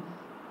impermanence,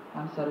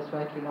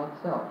 unsatisfactory, not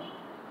self.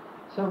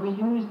 So we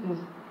use this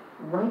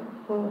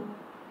wakeful,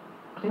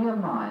 clear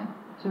mind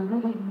to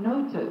really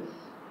notice,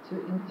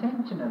 to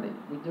intentionally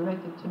be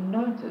directed to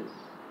notice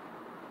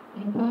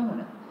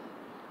impermanence.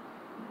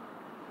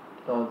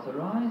 Thoughts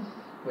arise,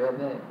 we're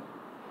there.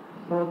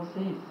 Thoughts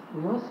cease,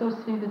 we also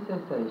see the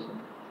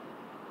cessation.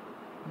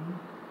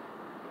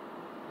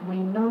 We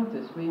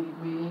notice, we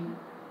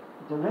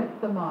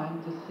direct the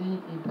mind to see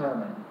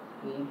impermanence,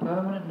 the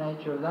impermanent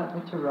nature of that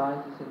which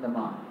arises in the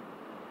mind.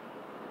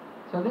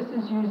 So this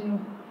is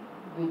using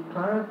the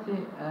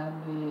clarity and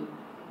the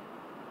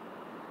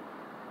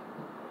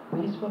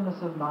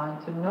peacefulness of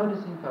mind to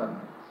notice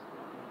impermanence.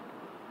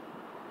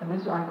 And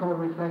this I call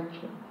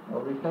reflection,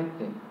 or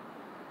reflecting.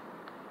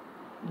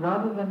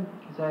 Rather than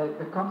say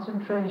the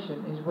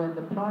concentration is when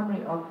the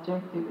primary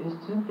objective is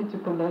simply to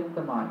collect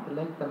the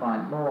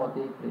mind more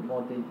deeply,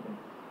 more deeply.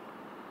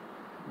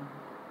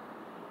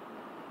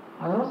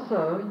 I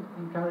also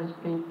encourage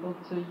people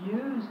to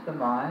use the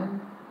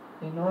mind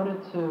in order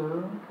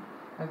to,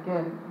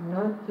 again,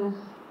 notice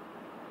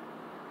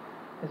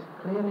as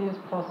clearly as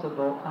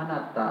possible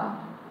anatta,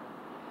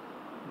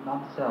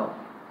 non-self.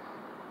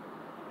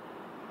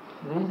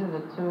 These are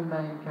the two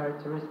main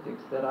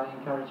characteristics that I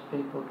encourage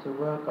people to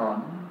work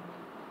on.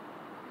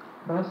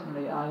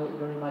 Personally, I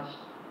very much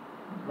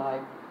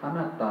like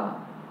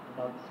anatta,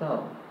 not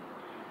self.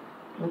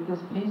 With this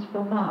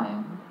peaceful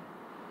mind,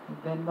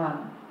 then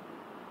one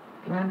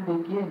can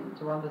begin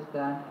to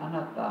understand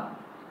anatta,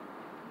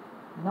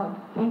 not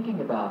thinking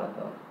about it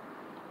though.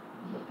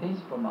 The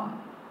peaceful mind,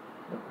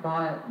 the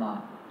quiet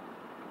mind.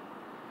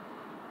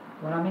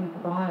 When I mean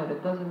quiet,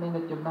 it doesn't mean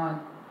that your mind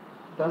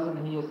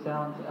doesn't hear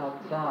sounds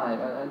outside.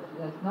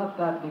 It's not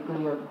that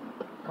degree of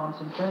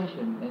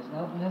concentration. It's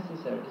not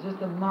necessary. It's just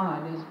the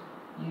mind is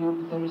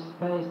there is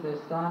space,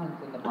 there's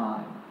silence in the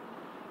mind.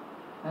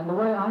 And the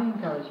way I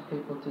encourage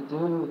people to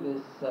do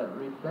this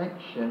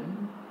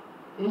reflection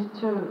is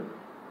to,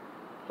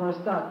 for a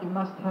start, you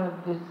must have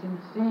this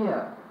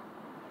sincere,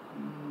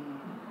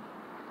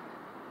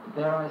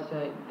 dare I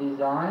say,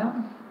 desire.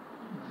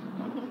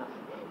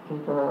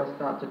 People always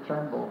start to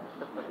tremble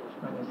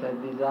when you say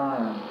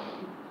desire,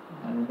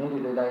 and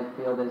immediately they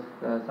feel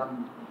there's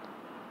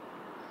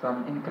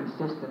some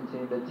inconsistency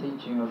in the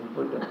teaching of the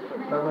Buddha.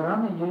 But we're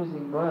only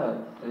using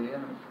words.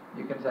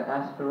 You can say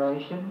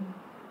aspiration,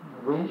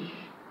 wish,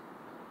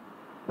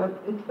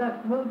 but it's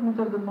that movement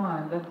of the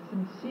mind, that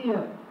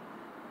sincere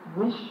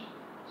wish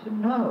to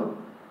know,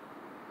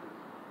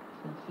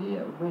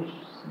 sincere wish,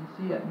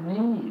 sincere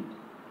need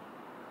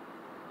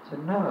to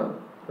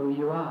know who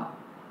you are.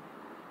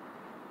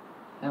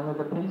 And with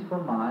a peaceful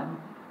mind,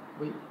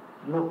 we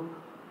look,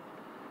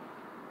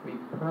 we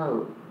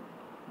probe,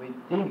 we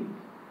dig,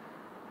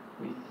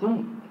 we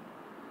seek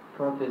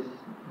for this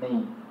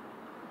me.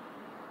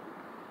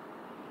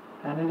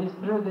 And it is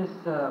through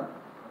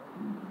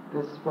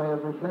this way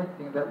of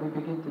reflecting that we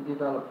begin to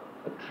develop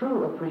a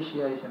true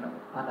appreciation of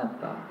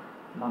anatta,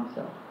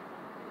 non-self.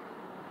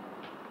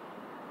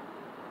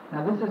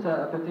 Now this is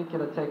a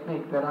particular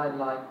technique that I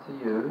like to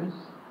use.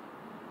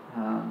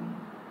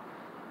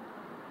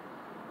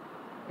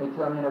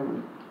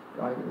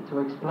 To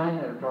explain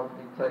it would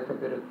probably take a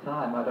bit of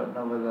time. I don't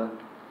know whether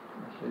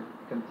I should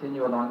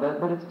continue along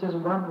that, but it's just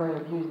one way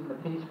of using the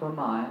peaceful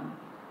mind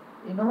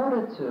in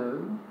order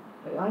to,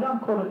 I don't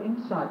call it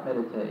insight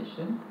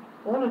meditation.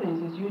 All it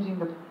is using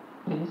the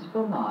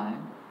peaceful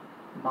mind,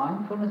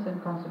 mindfulness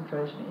and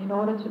concentration in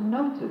order to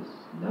notice,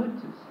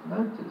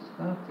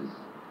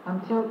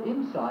 until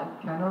insight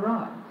can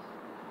arise.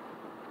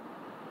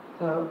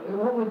 So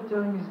what we're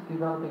doing is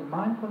developing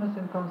mindfulness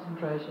and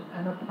concentration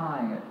and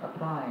applying it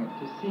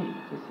to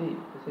see.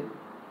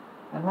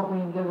 And what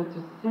we endeavor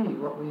to see,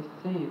 what we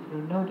see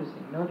through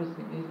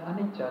noticing is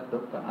anicca,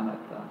 dukkha,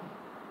 anatta.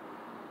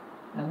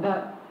 And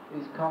that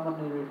is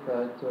commonly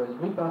referred to as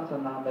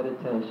vipassana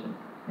meditation.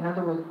 In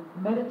other words,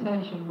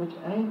 meditation which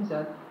aims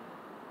at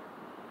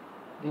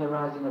the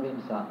arising of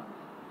insight.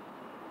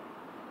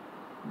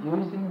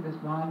 Using this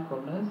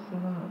mindfulness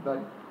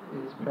that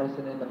is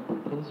present in a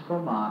peaceful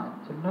mind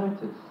to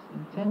notice,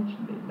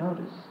 intentionally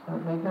notice.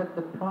 Make that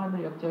the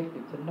primary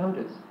objective, to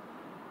notice.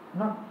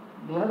 Not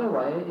the other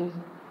way is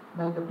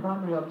make the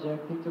primary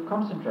objective to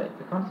concentrate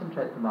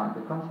the mind.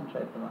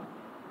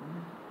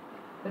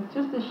 It's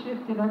just a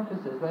shift in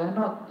emphasis. They are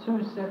not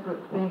two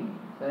separate things.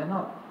 They are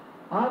not.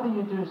 Either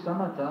you do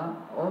samatha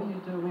or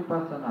you do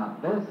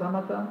vipassana. There's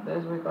samatha,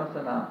 there's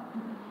vipassana.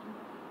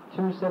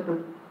 Two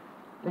separate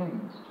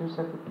things, two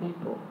separate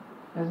people.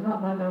 It's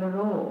not like that at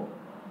all.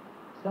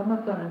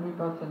 Samatha and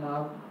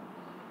vipassana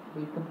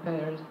we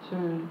compare as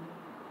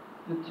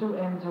the two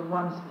ends of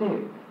one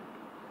stick.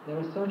 They're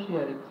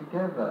associated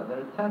together,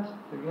 they're attached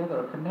together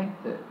or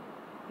connected.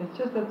 It's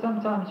just that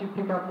sometimes you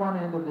pick up one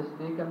end of the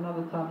stick,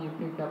 another time you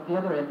pick up the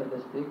other end of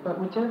the stick, but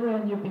whichever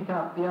end you pick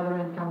up, the other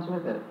end comes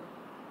with it.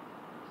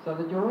 So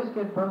that you always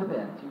get both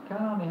ends. You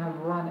can only have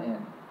one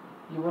end.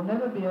 You will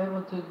never be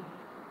able to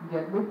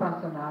get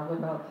vipassana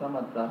without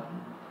samatha.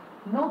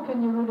 Nor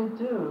can you really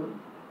do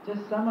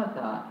just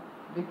samatha,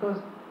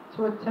 because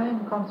to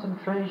attain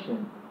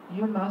concentration,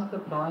 you must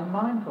apply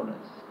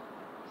mindfulness.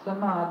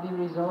 Samadhi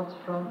results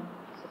from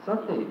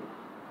sati.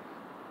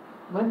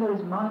 When there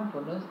is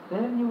mindfulness,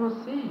 then you will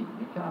see.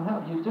 You can't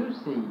help. You do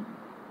see.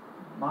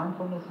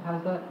 Mindfulness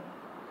has that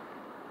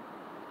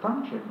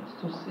function, is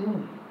to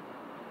see.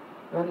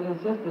 But it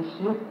is just a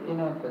shift in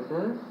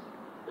emphasis.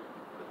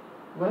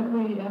 When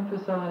we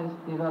emphasize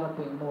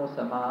developing more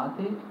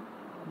samadhi,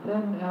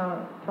 then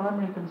our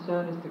primary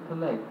concern is to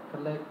collect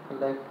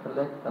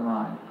the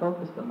mind,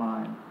 focus the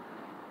mind,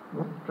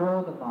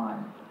 withdraw the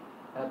mind,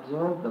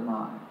 absorb the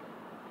mind.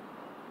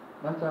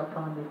 That's our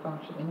primary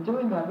function. In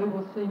doing that, we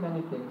will see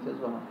many things as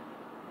well.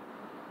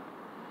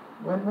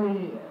 When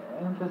we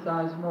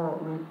emphasize more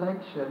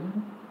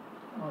reflection,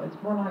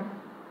 it's more like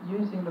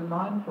using the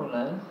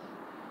mindfulness,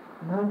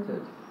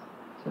 notice.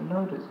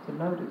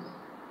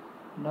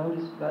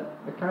 Notice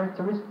that the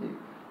characteristic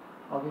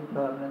of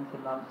impermanence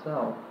and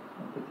non-self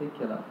in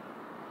particular.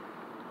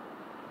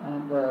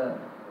 And the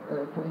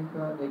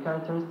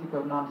characteristic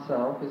of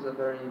non-self is a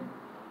very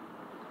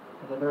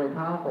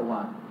powerful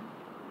one,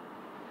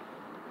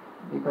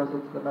 because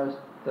it's the most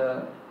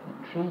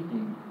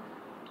intriguing,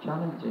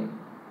 challenging,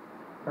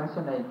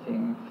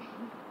 fascinating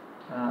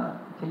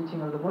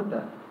teaching of the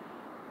Buddha.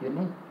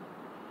 Unique.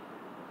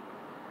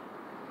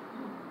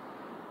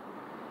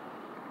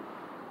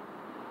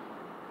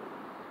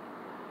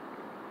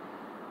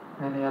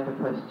 Any other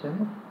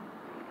questions?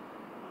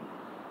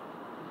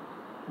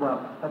 Well,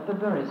 at the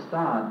very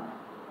start,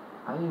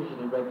 I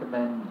usually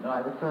recommend,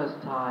 like the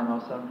first time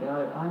or something,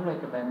 I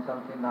recommend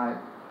something like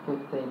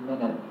 15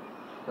 minutes,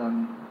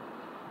 and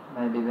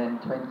maybe then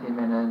 20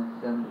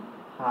 minutes and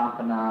half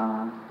an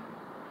hour.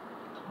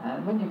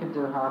 And when you can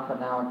do half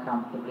an hour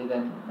comfortably,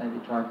 then maybe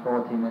try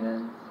 40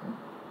 minutes.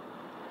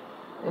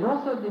 It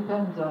also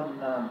depends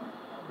on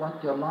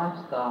what your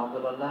lifestyle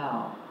will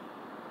allow.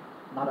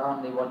 Not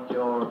only what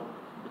your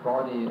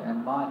body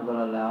and mind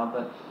will allow,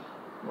 but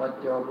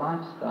what your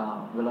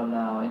lifestyle will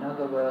allow. In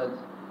other words,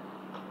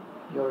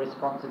 your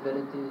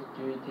responsibilities,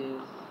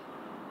 duties,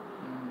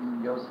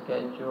 your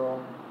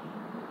schedule,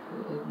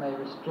 it may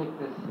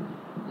restrict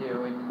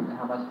you in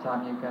how much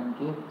time you can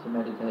give to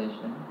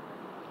meditation.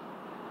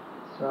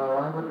 So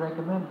I would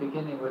recommend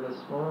beginning with a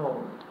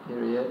small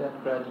period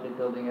and gradually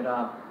building it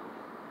up.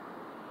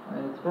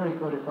 And it's very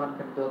good if one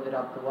can build it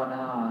up to 1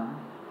 hour.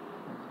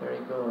 It's very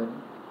good.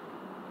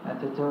 And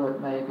to do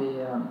it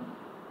maybe,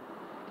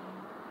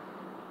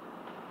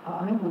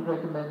 I would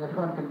recommend if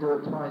one can do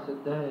it twice a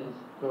day is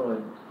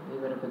good.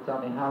 Even if it's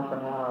only half an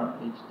hour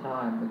each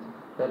time,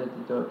 it's better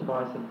to do it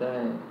twice a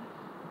day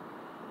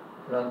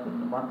rather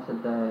than once a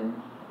day.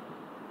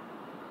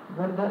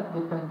 But that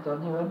depends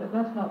on you, and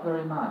that's not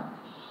very much.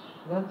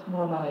 That's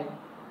more like,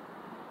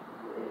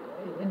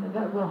 and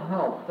that will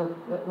help.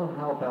 That will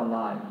help our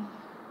lives.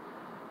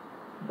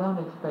 Don't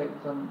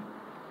expect some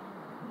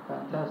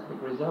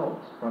fantastic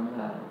results from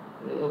that.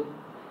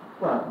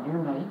 Well, you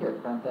may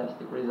get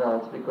fantastic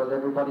results because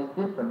everybody's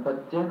different,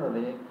 but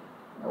generally,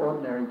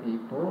 ordinary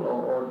people,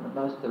 or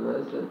most of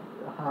us,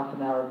 half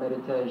an hour of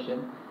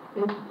meditation,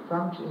 its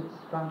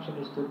function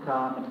is to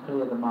calm and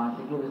clear the mind,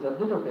 to give us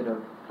a little bit of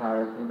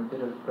clarity and a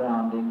bit of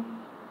grounding.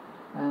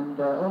 And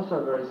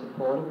also very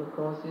supportive, of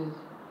course, is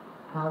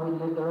how we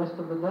live the rest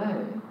of the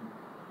day,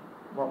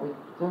 what we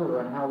do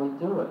and how we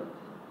do it.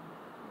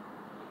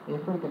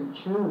 If we can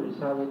choose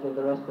how we live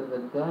the rest of the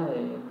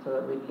day, and so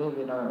that we live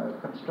in a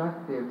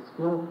constructive,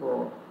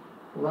 skillful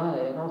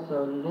way, and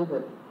also live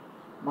it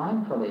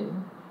mindfully,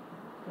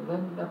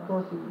 then of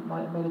course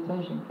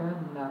meditation can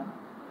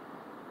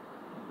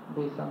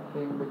be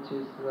something which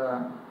is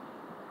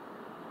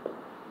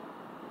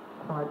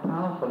quite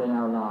powerful in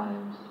our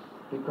lives,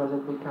 because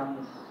it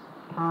becomes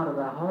part of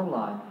our whole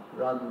life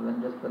rather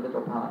than just a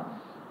little part.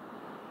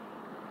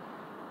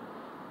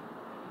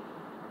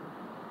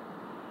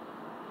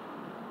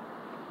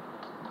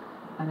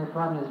 And if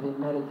one has been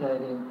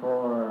meditating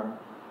for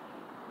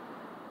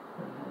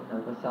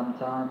some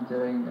time,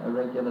 doing a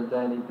regular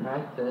daily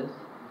practice,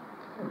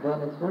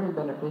 then it's very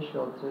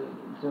beneficial to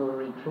do a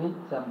retreat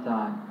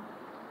sometime,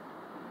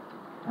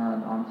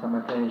 on some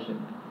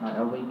occasion, like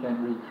a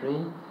weekend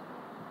retreat,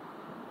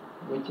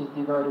 which is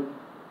devoted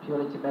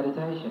purely to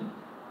meditation.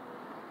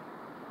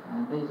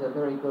 And these are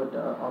very good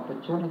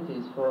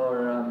opportunities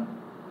for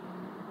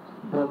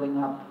building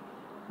up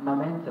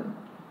momentum,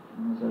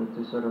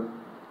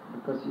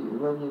 because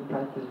when you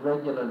practice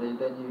regularly,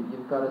 then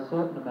you've got a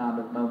certain amount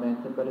of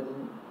momentum, but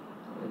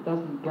it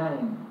doesn't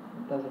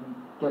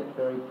get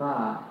very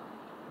far.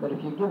 But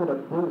if you give it a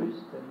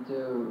boost and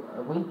do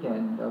a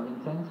weekend of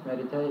intense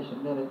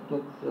meditation, then it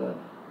gets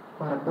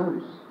quite a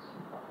boost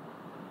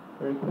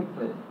very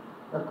quickly.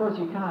 Of course,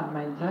 you can't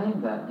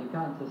maintain that, you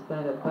can't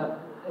sustain it, but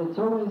it's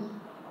always,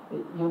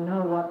 you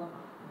know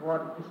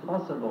what is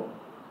possible.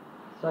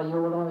 So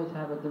you will always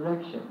have a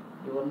direction.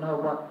 You will know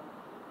what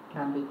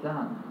can be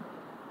done.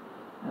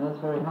 And that's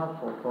very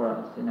helpful for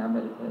us in our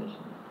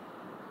meditation.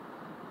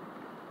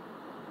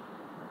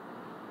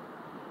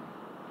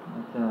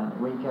 But,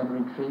 weekend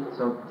retreats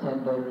or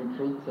 10-day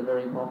retreats are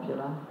very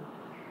popular.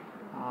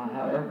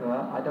 However,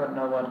 I don't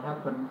know what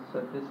happens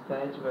at this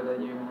stage, whether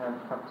you have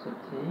cups of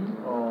tea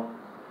or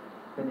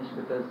finish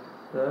with the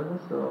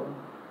service,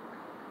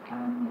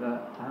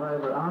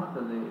 however,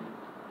 after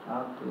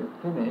you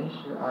finish,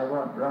 I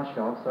won't rush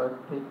off, so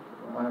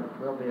I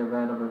will be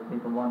available if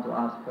people want to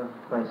ask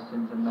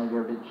questions, and maybe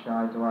a bit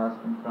shy to ask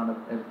in front of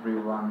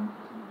everyone.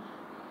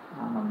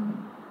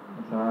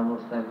 So I will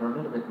stay for a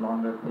little bit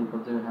longer if people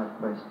do have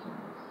questions.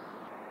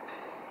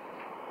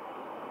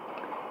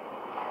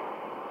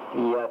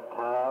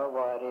 Yatha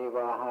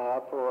varivaha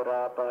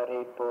pura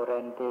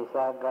paripuranti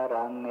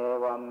sagarang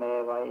evam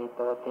eva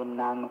ito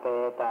tinang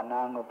te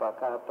tanang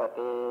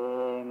upakapati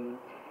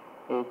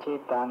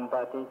ichitang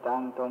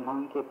patitang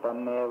tumhang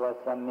kipam eva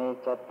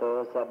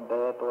samichato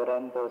sabbe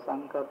puranto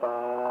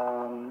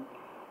sankapam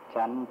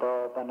chanto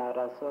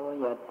panaraso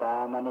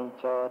yatta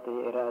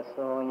manichoti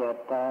raso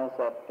yatta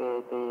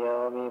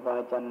sappetiyo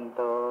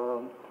vivajanto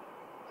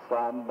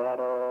สัพพะ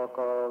โรโค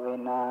วิ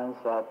นา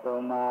ศตุ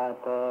มา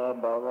เต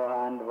ภ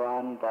วันวั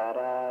นตร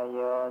ายโย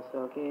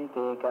สุขิ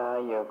ติกา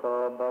ยุโก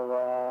ภ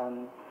วัน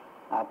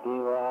อภิ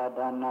วาท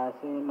นา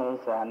สินิ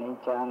สานิ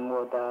จัง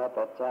วุตาป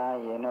จา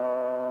ยโน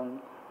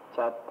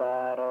จัตตา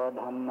รโอ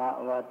ธัมม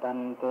วัฏั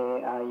นติ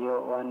อายุ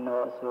วันโน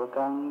สุ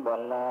ขังบ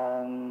ลั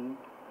ง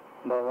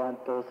ภวัน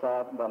ตุสั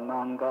พพ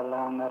มังค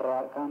ลังรั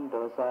กขัน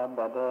ตุสัพพ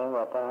เทว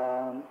ตา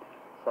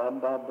สัพ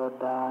พพุท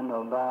ธานุ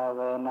ภาเว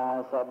นะ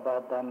สัพพ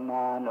ธัมม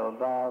านุ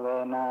ภาเว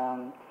นะ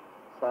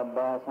สัพพ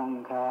สัง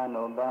ฆา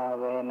นุภา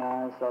เวนะ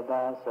สด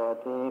าโส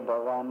ติภ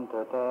วัน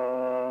ตุเต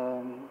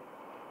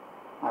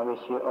I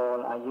wish you all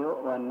อายุ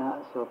วันนะ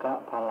สุข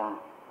ภาละ